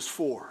cockroaches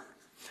for?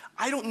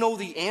 I don't know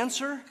the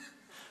answer,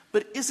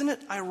 but isn't it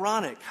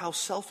ironic how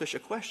selfish a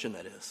question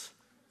that is?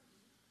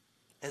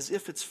 As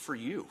if it's for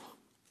you.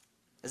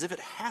 As if it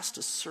has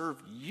to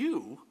serve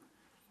you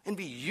and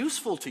be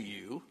useful to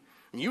you,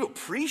 and you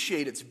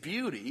appreciate its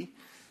beauty,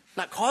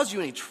 not cause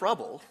you any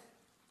trouble,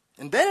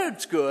 and then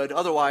it's good.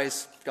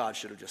 Otherwise, God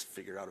should have just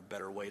figured out a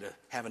better way to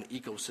have an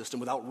ecosystem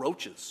without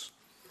roaches.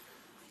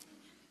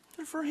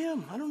 They're for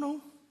him. I don't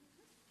know.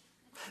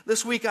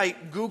 This week I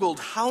Googled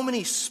how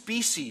many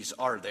species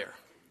are there.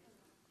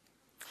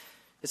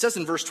 It says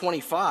in verse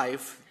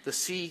 25, the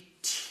sea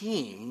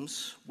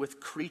teems with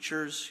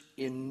creatures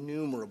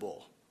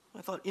innumerable.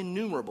 I thought,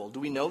 innumerable. Do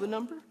we know the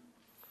number?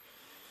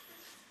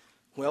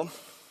 Well,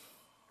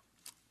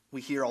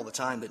 we hear all the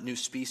time that new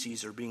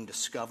species are being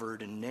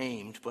discovered and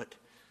named, but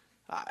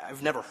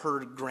I've never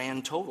heard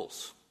grand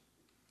totals.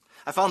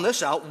 I found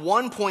this out.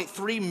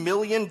 1.3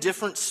 million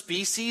different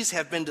species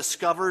have been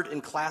discovered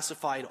and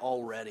classified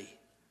already.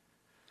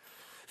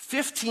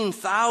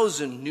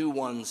 15,000 new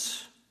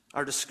ones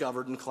are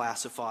discovered and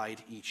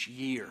classified each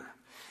year.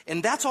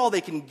 And that's all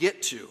they can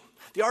get to.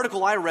 The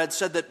article I read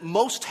said that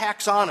most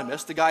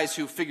taxonomists, the guys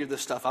who figure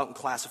this stuff out and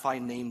classify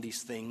and name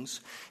these things,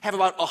 have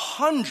about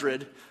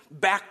 100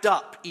 backed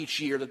up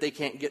each year that they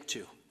can't get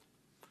to.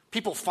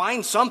 People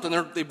find something,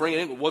 they bring it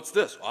in. What's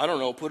this? I don't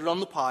know. Put it on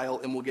the pile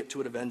and we'll get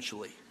to it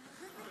eventually.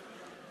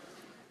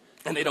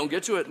 And they don't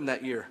get to it in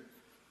that year.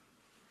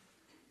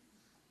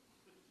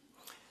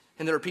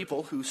 And there are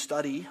people who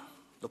study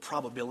the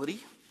probability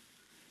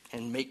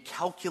and make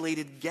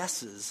calculated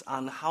guesses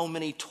on how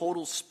many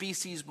total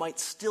species might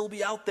still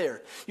be out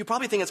there. You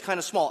probably think it's kind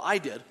of small. I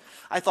did.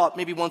 I thought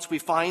maybe once we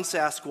find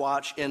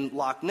Sasquatch in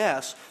Loch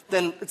Ness,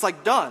 then it's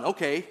done.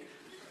 Okay.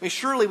 I mean,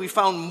 surely we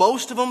found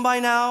most of them by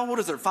now. What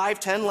is there, 5,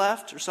 10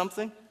 left or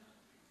something?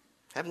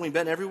 Haven't we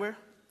been everywhere?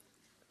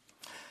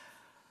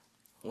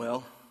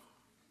 Well,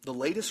 the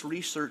latest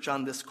research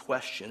on this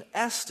question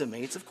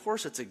estimates, of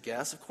course it's a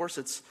guess, of course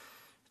it's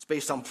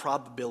based on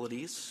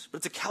probabilities, but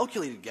it's a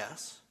calculated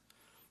guess.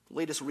 The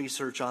latest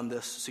research on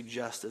this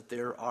suggests that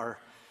there are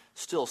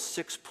still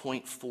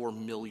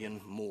 6.4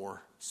 million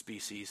more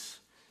species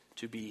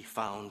to be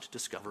found,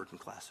 discovered, and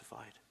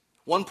classified.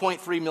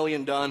 1.3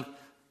 million done,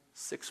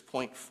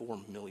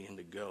 6.4 million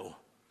to go.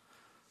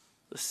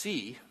 The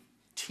sea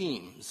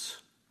teems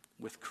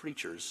with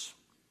creatures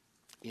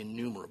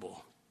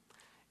innumerable,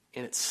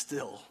 and it's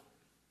still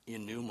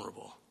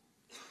innumerable.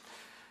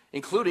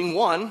 Including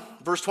one,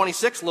 verse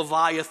 26,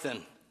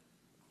 Leviathan.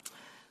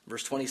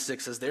 Verse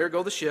 26 says, there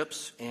go the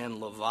ships, and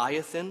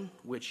Leviathan,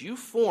 which you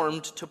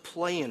formed to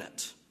play in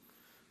it.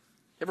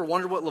 Ever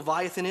wonder what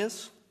Leviathan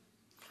is?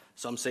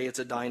 Some say it's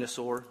a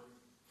dinosaur.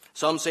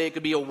 Some say it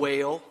could be a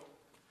whale.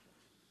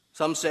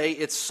 Some say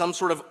it's some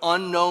sort of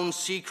unknown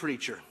sea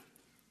creature.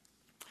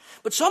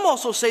 But some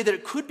also say that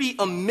it could be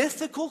a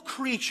mythical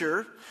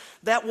creature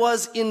that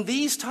was in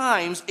these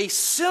times a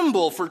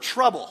symbol for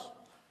trouble.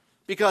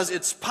 Because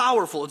it's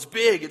powerful, it's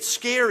big, it's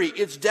scary,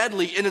 it's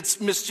deadly, and it's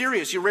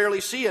mysterious. You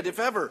rarely see it, if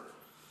ever.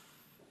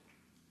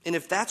 And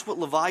if that's what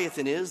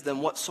Leviathan is, then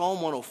what Psalm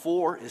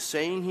 104 is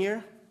saying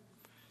here,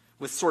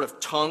 with sort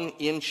of tongue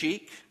in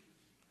cheek,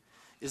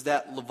 is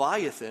that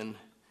Leviathan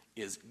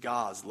is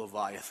God's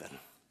Leviathan.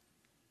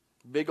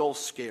 Big old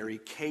scary,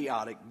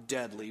 chaotic,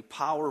 deadly,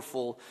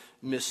 powerful,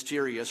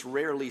 mysterious,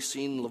 rarely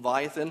seen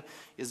Leviathan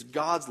is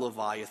God's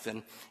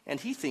Leviathan, and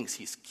he thinks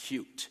he's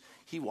cute.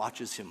 He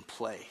watches him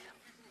play.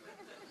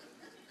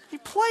 He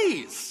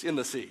plays in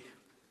the sea.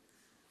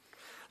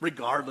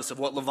 Regardless of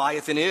what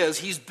Leviathan is,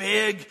 he's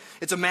big,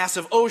 it's a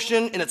massive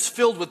ocean, and it's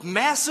filled with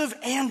massive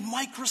and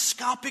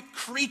microscopic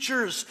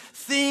creatures.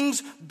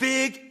 Things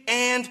big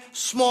and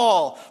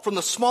small. From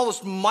the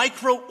smallest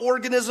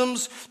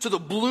microorganisms to the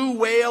blue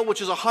whale,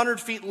 which is 100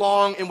 feet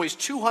long and weighs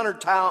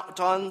 200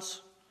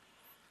 tons.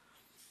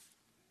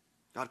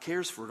 God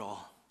cares for it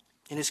all.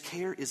 And his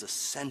care is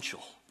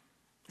essential.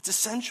 It's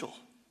essential.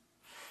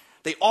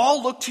 They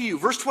all look to you.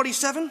 Verse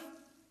 27.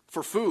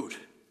 For food,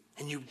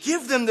 and you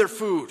give them their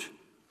food.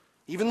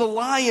 Even the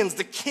lions,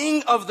 the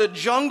king of the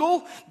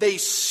jungle, they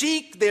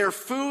seek their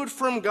food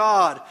from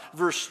God.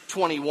 Verse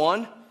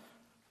 21,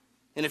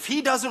 And if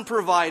he doesn't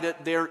provide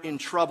it, they're in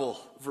trouble,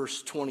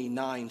 verse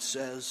 29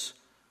 says.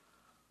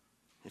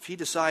 If he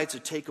decides to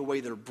take away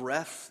their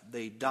breath,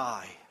 they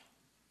die.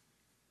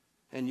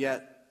 And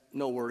yet,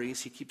 no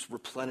worries, he keeps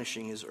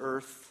replenishing his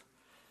earth.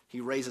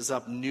 He raises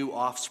up new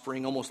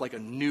offspring, almost like a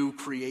new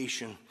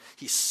creation.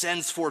 He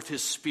sends forth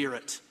his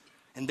Spirit,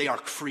 and they are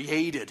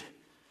created.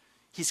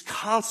 He's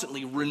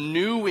constantly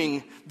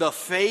renewing the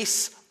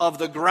face of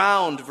the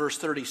ground, verse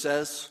 30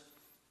 says.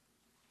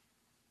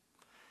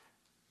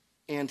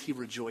 And he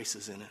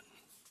rejoices in it.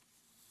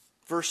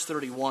 Verse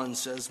 31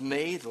 says,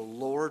 "May the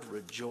Lord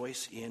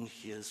rejoice in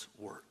his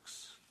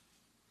works."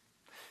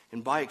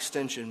 And by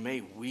extension,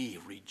 may we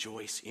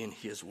rejoice in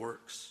his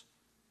works.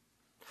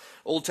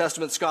 Old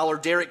Testament scholar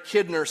Derek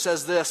Kidner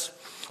says this: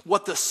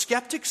 "What the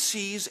skeptic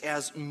sees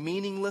as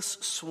meaningless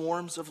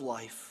swarms of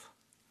life,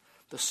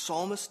 the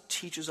psalmist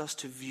teaches us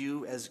to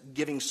view as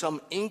giving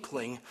some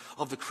inkling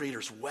of the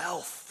Creator's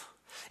wealth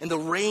and the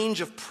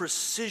range of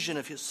precision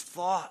of his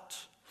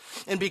thought.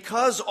 And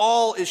because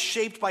all is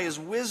shaped by his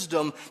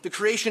wisdom, the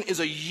creation is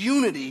a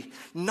unity,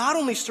 not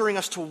only stirring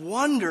us to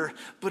wonder,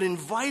 but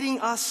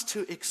inviting us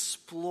to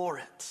explore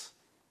it."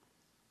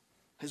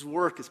 His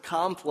work is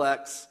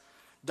complex,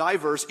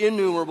 diverse,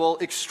 innumerable,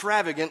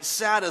 extravagant,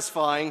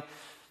 satisfying.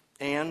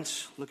 And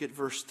look at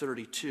verse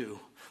 32.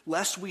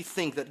 "Lest we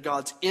think that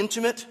God's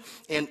intimate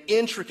and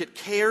intricate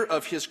care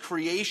of his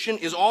creation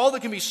is all that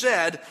can be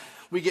said,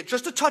 we get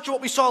just a touch of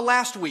what we saw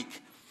last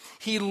week.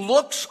 He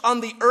looks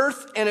on the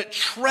earth and it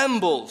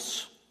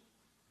trembles."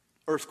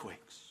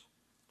 Earthquakes.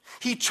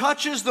 "He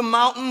touches the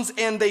mountains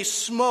and they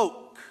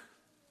smoke."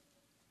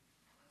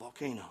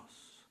 Volcanoes.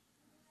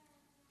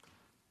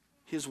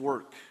 His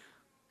work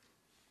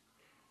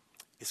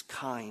is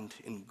kind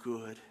and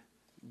good,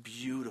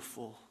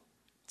 beautiful,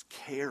 it's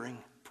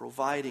caring,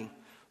 providing,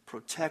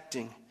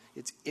 protecting,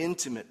 it's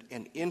intimate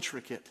and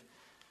intricate,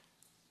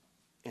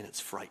 and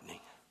it's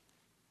frightening.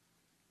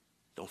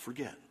 Don't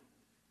forget,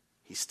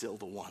 he's still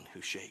the one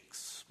who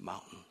shakes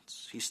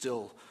mountains. He's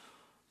still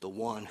the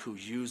one who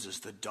uses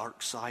the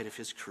dark side of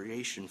his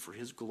creation for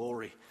his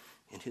glory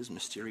and his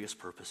mysterious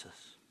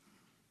purposes.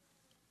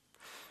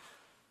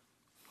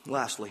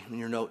 Lastly, in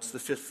your notes, the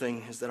fifth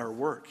thing is that our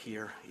work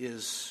here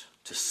is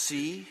to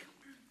see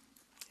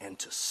and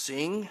to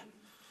sing,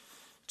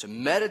 to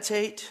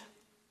meditate,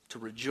 to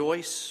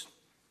rejoice,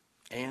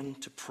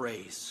 and to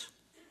praise.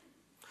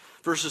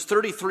 Verses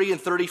 33 and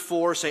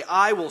 34 say,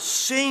 "I will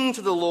sing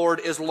to the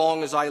Lord as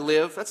long as I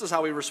live." That's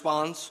how he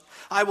responds.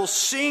 "I will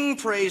sing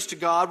praise to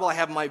God while I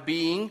have my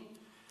being.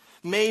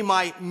 May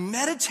my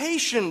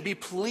meditation be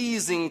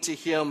pleasing to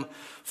him,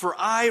 for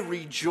I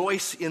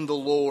rejoice in the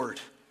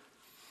Lord."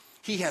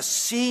 He has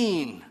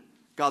seen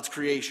God's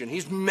creation.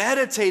 He's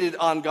meditated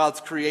on God's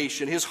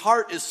creation. His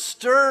heart is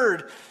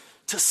stirred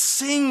to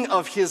sing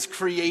of his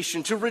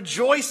creation, to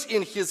rejoice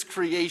in his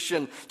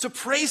creation, to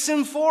praise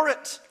him for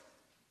it.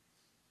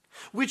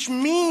 Which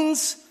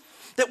means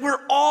that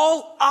we're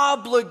all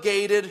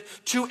obligated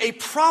to a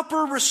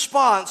proper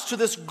response to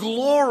this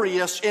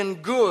glorious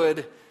and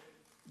good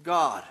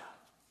God.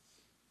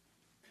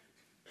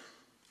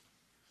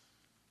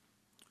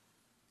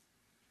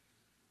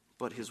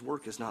 But his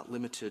work is not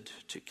limited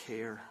to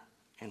care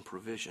and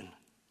provision.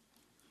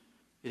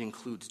 It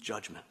includes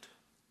judgment.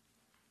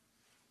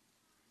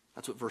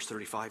 That's what verse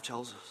 35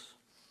 tells us.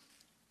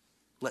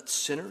 "Let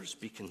sinners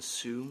be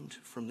consumed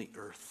from the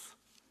earth,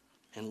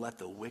 and let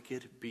the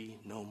wicked be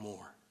no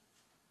more."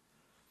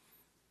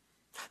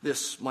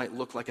 This might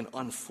look like an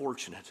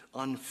unfortunate,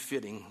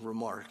 unfitting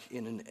remark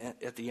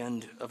at the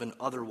end of an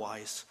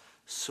otherwise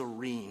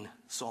serene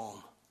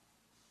psalm.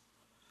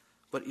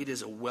 But it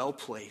is a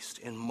well-placed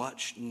and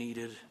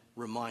much-needed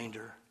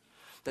reminder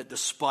that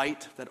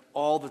despite that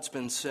all that's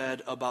been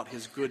said about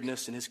his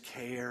goodness and his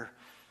care,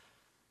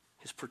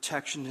 his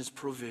protection, his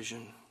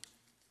provision,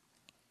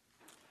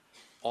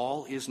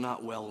 all is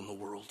not well in the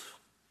world.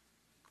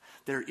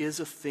 There is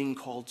a thing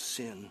called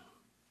sin.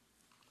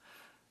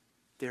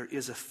 There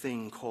is a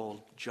thing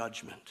called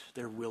judgment.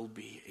 There will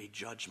be a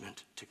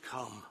judgment to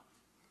come.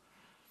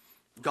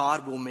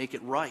 God will make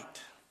it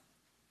right.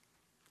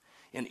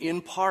 And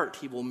in part,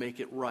 he will make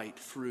it right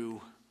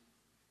through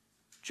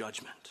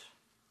judgment.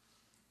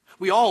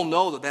 We all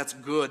know that that's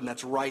good and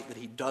that's right that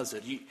he does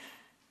it.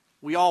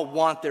 We all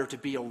want there to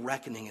be a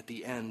reckoning at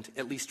the end,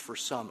 at least for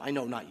some. I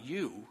know not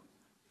you,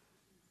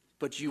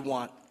 but you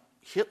want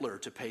Hitler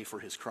to pay for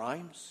his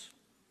crimes,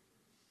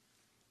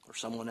 or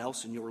someone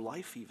else in your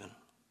life even.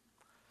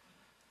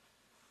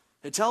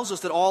 It tells us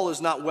that all is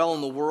not well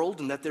in the world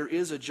and that there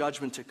is a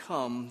judgment to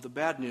come. The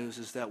bad news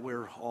is that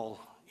we're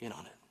all in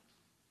on it.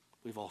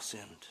 We've all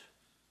sinned.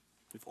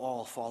 We've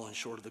all fallen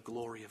short of the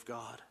glory of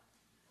God.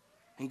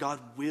 And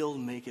God will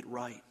make it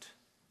right.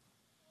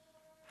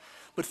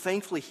 But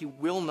thankfully, he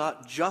will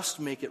not just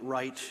make it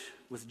right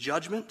with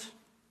judgment.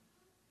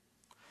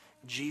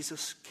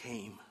 Jesus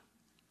came,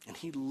 and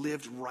he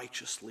lived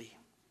righteously,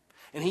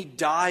 and he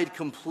died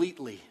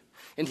completely,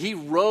 and he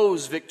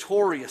rose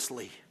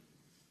victoriously.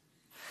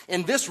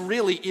 And this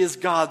really is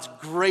God's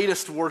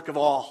greatest work of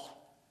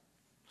all.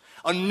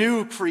 A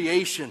new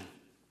creation,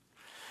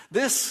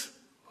 This,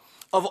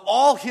 of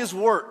all his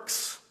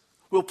works,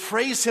 will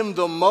praise him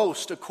the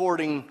most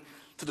according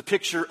to the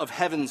picture of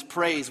heaven's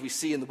praise we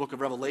see in the book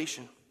of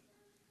Revelation.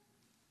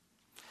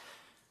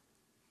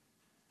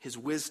 His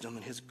wisdom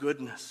and his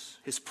goodness,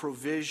 his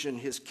provision,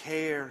 his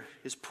care,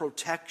 his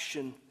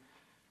protection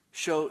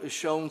is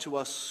shown to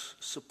us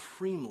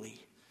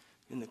supremely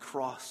in the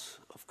cross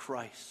of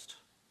Christ.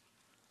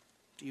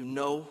 Do you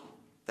know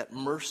that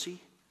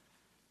mercy?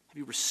 Have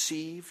you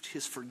received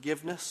his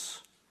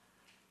forgiveness?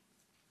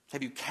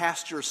 Have you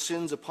cast your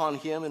sins upon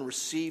him and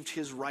received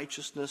his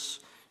righteousness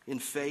in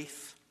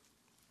faith?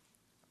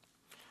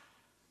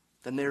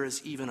 Then there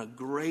is even a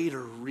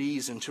greater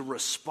reason to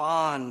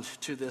respond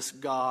to this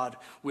God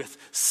with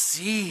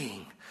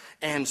seeing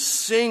and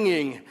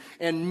singing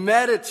and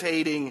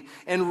meditating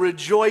and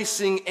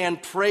rejoicing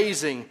and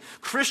praising.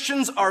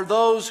 Christians are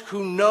those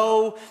who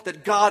know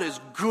that God is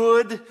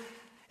good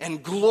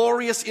and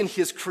glorious in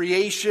his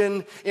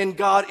creation, and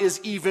God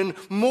is even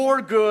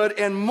more good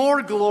and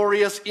more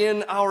glorious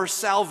in our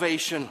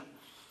salvation.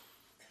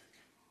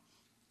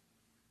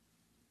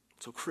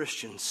 So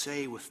Christians,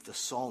 say with the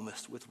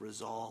psalmist with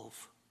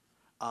resolve,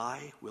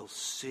 I will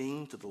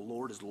sing to the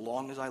Lord as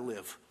long as I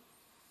live.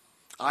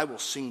 I will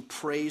sing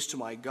praise to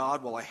my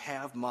God while I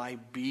have my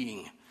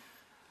being.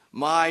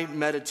 My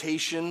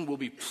meditation will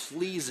be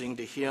pleasing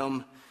to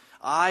him.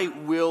 I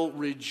will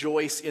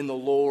rejoice in the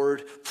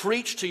Lord.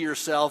 Preach to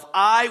yourself,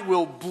 I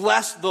will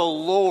bless the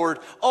Lord.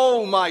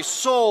 Oh, my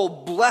soul,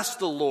 bless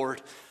the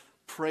Lord.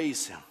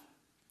 Praise him.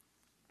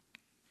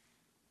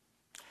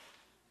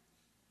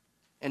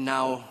 And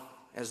now,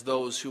 as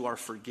those who are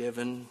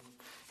forgiven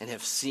and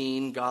have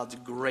seen God's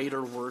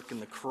greater work in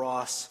the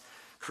cross,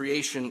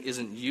 creation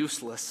isn't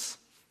useless.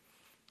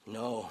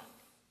 No,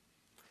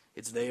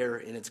 it's there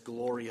and it's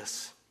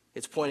glorious.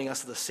 It's pointing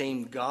us to the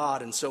same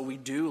God, and so we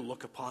do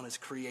look upon his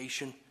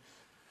creation.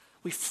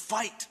 We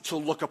fight to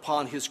look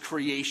upon his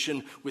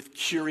creation with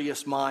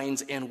curious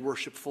minds and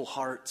worshipful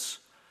hearts.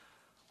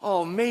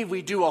 Oh, may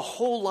we do a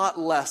whole lot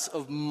less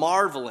of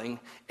marveling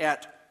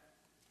at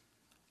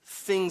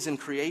things in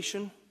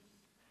creation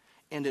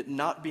and it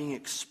not being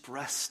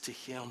expressed to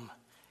him,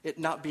 it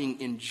not being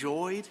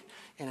enjoyed,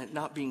 and it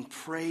not being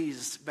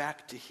praised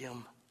back to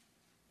him.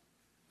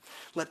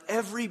 Let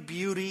every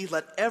beauty,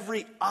 let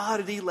every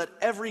oddity, let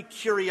every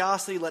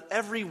curiosity, let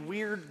every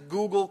weird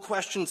Google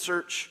question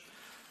search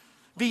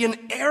be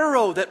an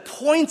arrow that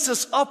points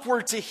us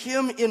upward to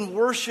him in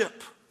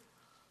worship.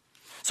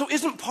 So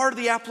isn't part of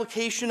the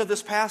application of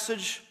this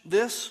passage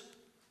this?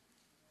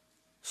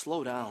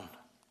 Slow down.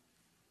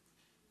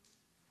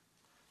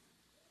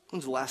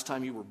 When's the last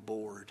time you were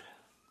bored?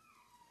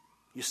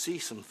 You see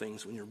some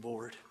things when you're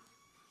bored.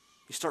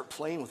 You start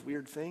playing with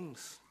weird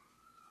things.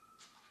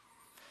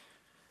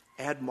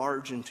 Add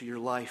margin to your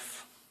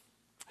life.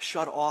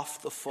 Shut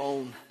off the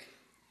phone.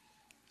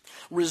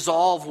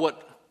 Resolve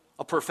what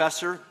a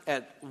professor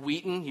at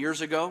Wheaton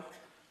years ago,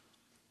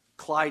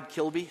 Clyde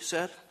Kilby,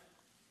 said.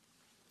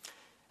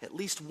 At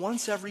least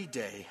once every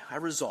day, I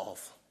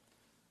resolve,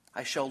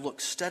 I shall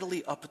look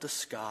steadily up at the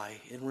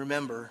sky and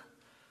remember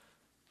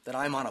that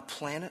I'm on a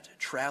planet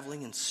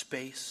traveling in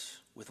space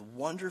with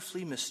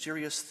wonderfully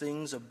mysterious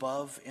things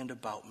above and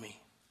about me.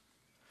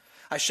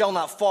 I shall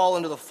not fall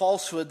into the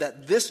falsehood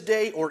that this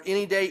day or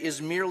any day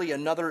is merely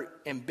another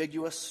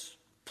ambiguous,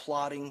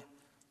 plodding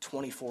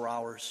 24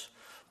 hours,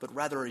 but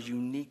rather a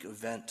unique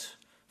event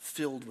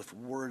filled with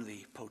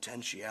worthy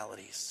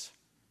potentialities.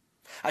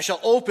 I shall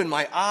open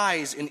my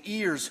eyes and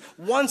ears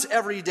once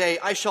every day.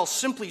 I shall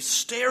simply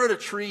stare at a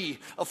tree,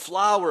 a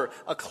flower,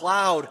 a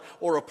cloud,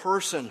 or a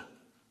person.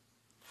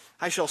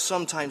 I shall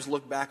sometimes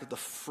look back at the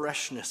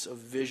freshness of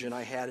vision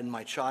I had in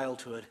my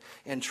childhood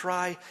and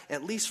try,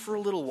 at least for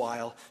a little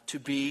while, to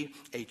be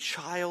a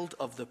child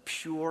of the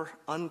pure,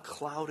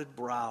 unclouded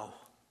brow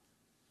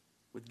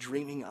with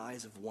dreaming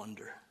eyes of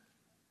wonder.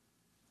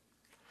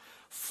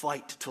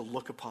 Fight to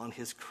look upon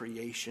his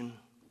creation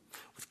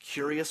with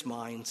curious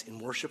minds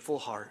and worshipful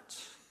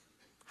hearts.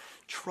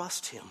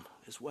 Trust him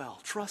as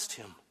well. Trust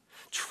him.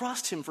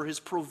 Trust him for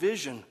his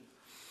provision.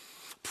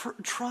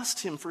 Trust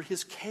him for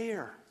his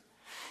care.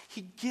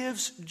 He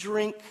gives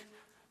drink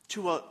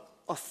to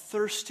a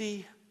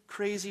thirsty,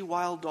 crazy,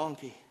 wild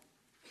donkey.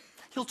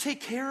 He'll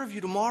take care of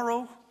you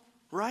tomorrow,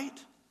 right?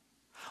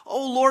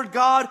 Oh, Lord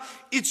God,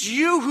 it's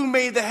you who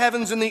made the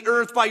heavens and the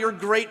earth by your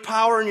great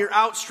power and your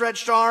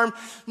outstretched arm.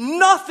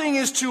 Nothing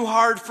is too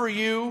hard for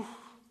you.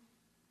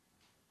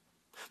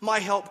 My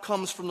help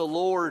comes from the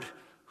Lord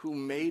who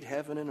made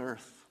heaven and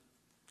earth.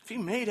 If he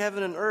made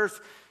heaven and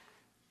earth,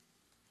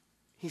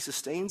 he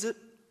sustains it.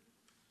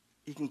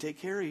 He can take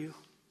care of you.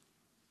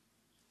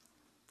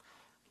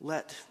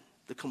 Let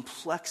the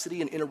complexity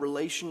and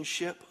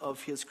interrelationship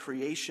of his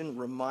creation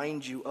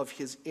remind you of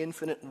his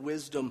infinite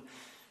wisdom.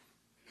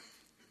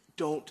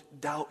 Don't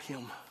doubt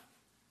him.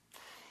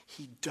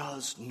 He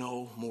does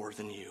know more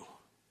than you.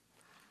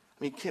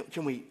 I mean,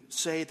 can we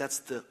say that's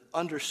the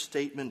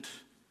understatement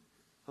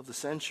of the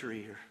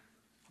century or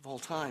of all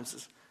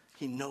times?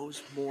 He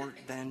knows more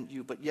than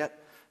you, but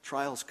yet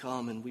trials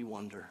come and we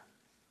wonder.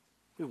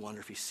 We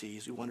wonder if he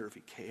sees. We wonder if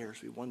he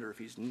cares. We wonder if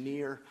he's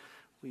near.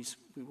 We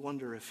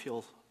wonder if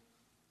he'll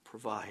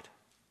provide.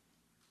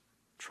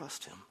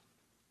 Trust him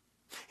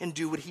and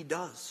do what he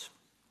does.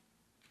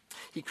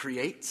 He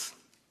creates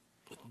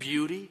with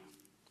beauty,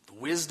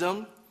 with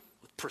wisdom,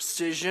 with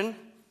precision.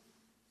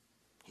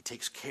 He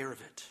takes care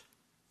of it.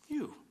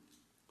 You,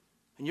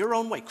 in your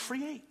own way,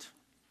 create,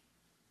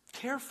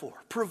 care for,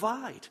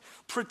 provide,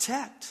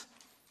 protect,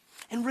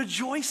 and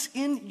rejoice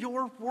in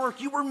your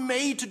work. You were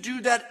made to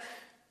do that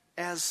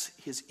as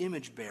his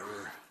image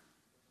bearer.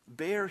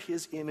 Bear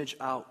his image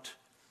out.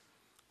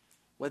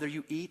 Whether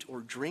you eat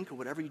or drink or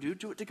whatever you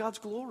do it to God's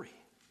glory.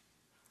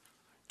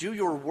 Do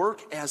your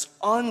work as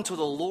unto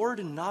the Lord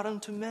and not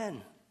unto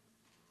men.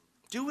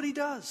 Do what he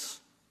does.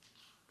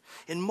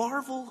 And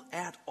marvel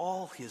at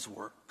all his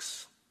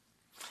works,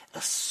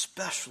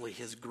 especially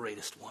his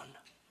greatest one.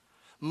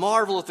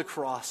 Marvel at the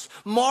cross.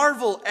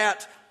 Marvel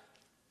at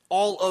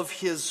all of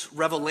his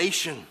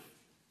revelation.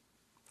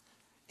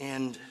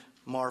 And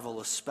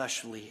marvel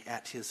especially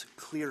at his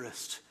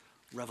clearest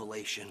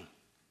revelation.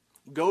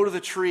 Go to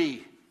the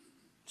tree,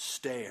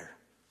 stare,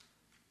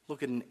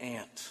 look at an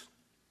ant,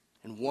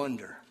 and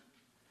wonder.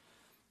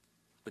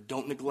 But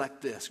don't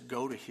neglect this.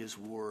 Go to his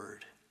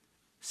word.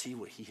 See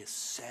what he has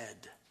said.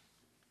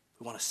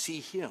 We want to see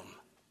him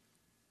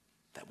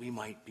that we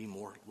might be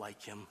more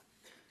like him.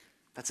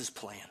 That's his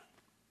plan.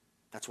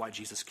 That's why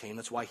Jesus came.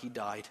 That's why he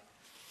died.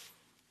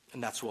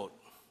 And that's what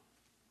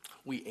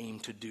we aim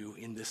to do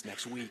in this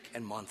next week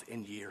and month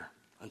and year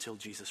until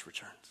Jesus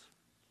returns.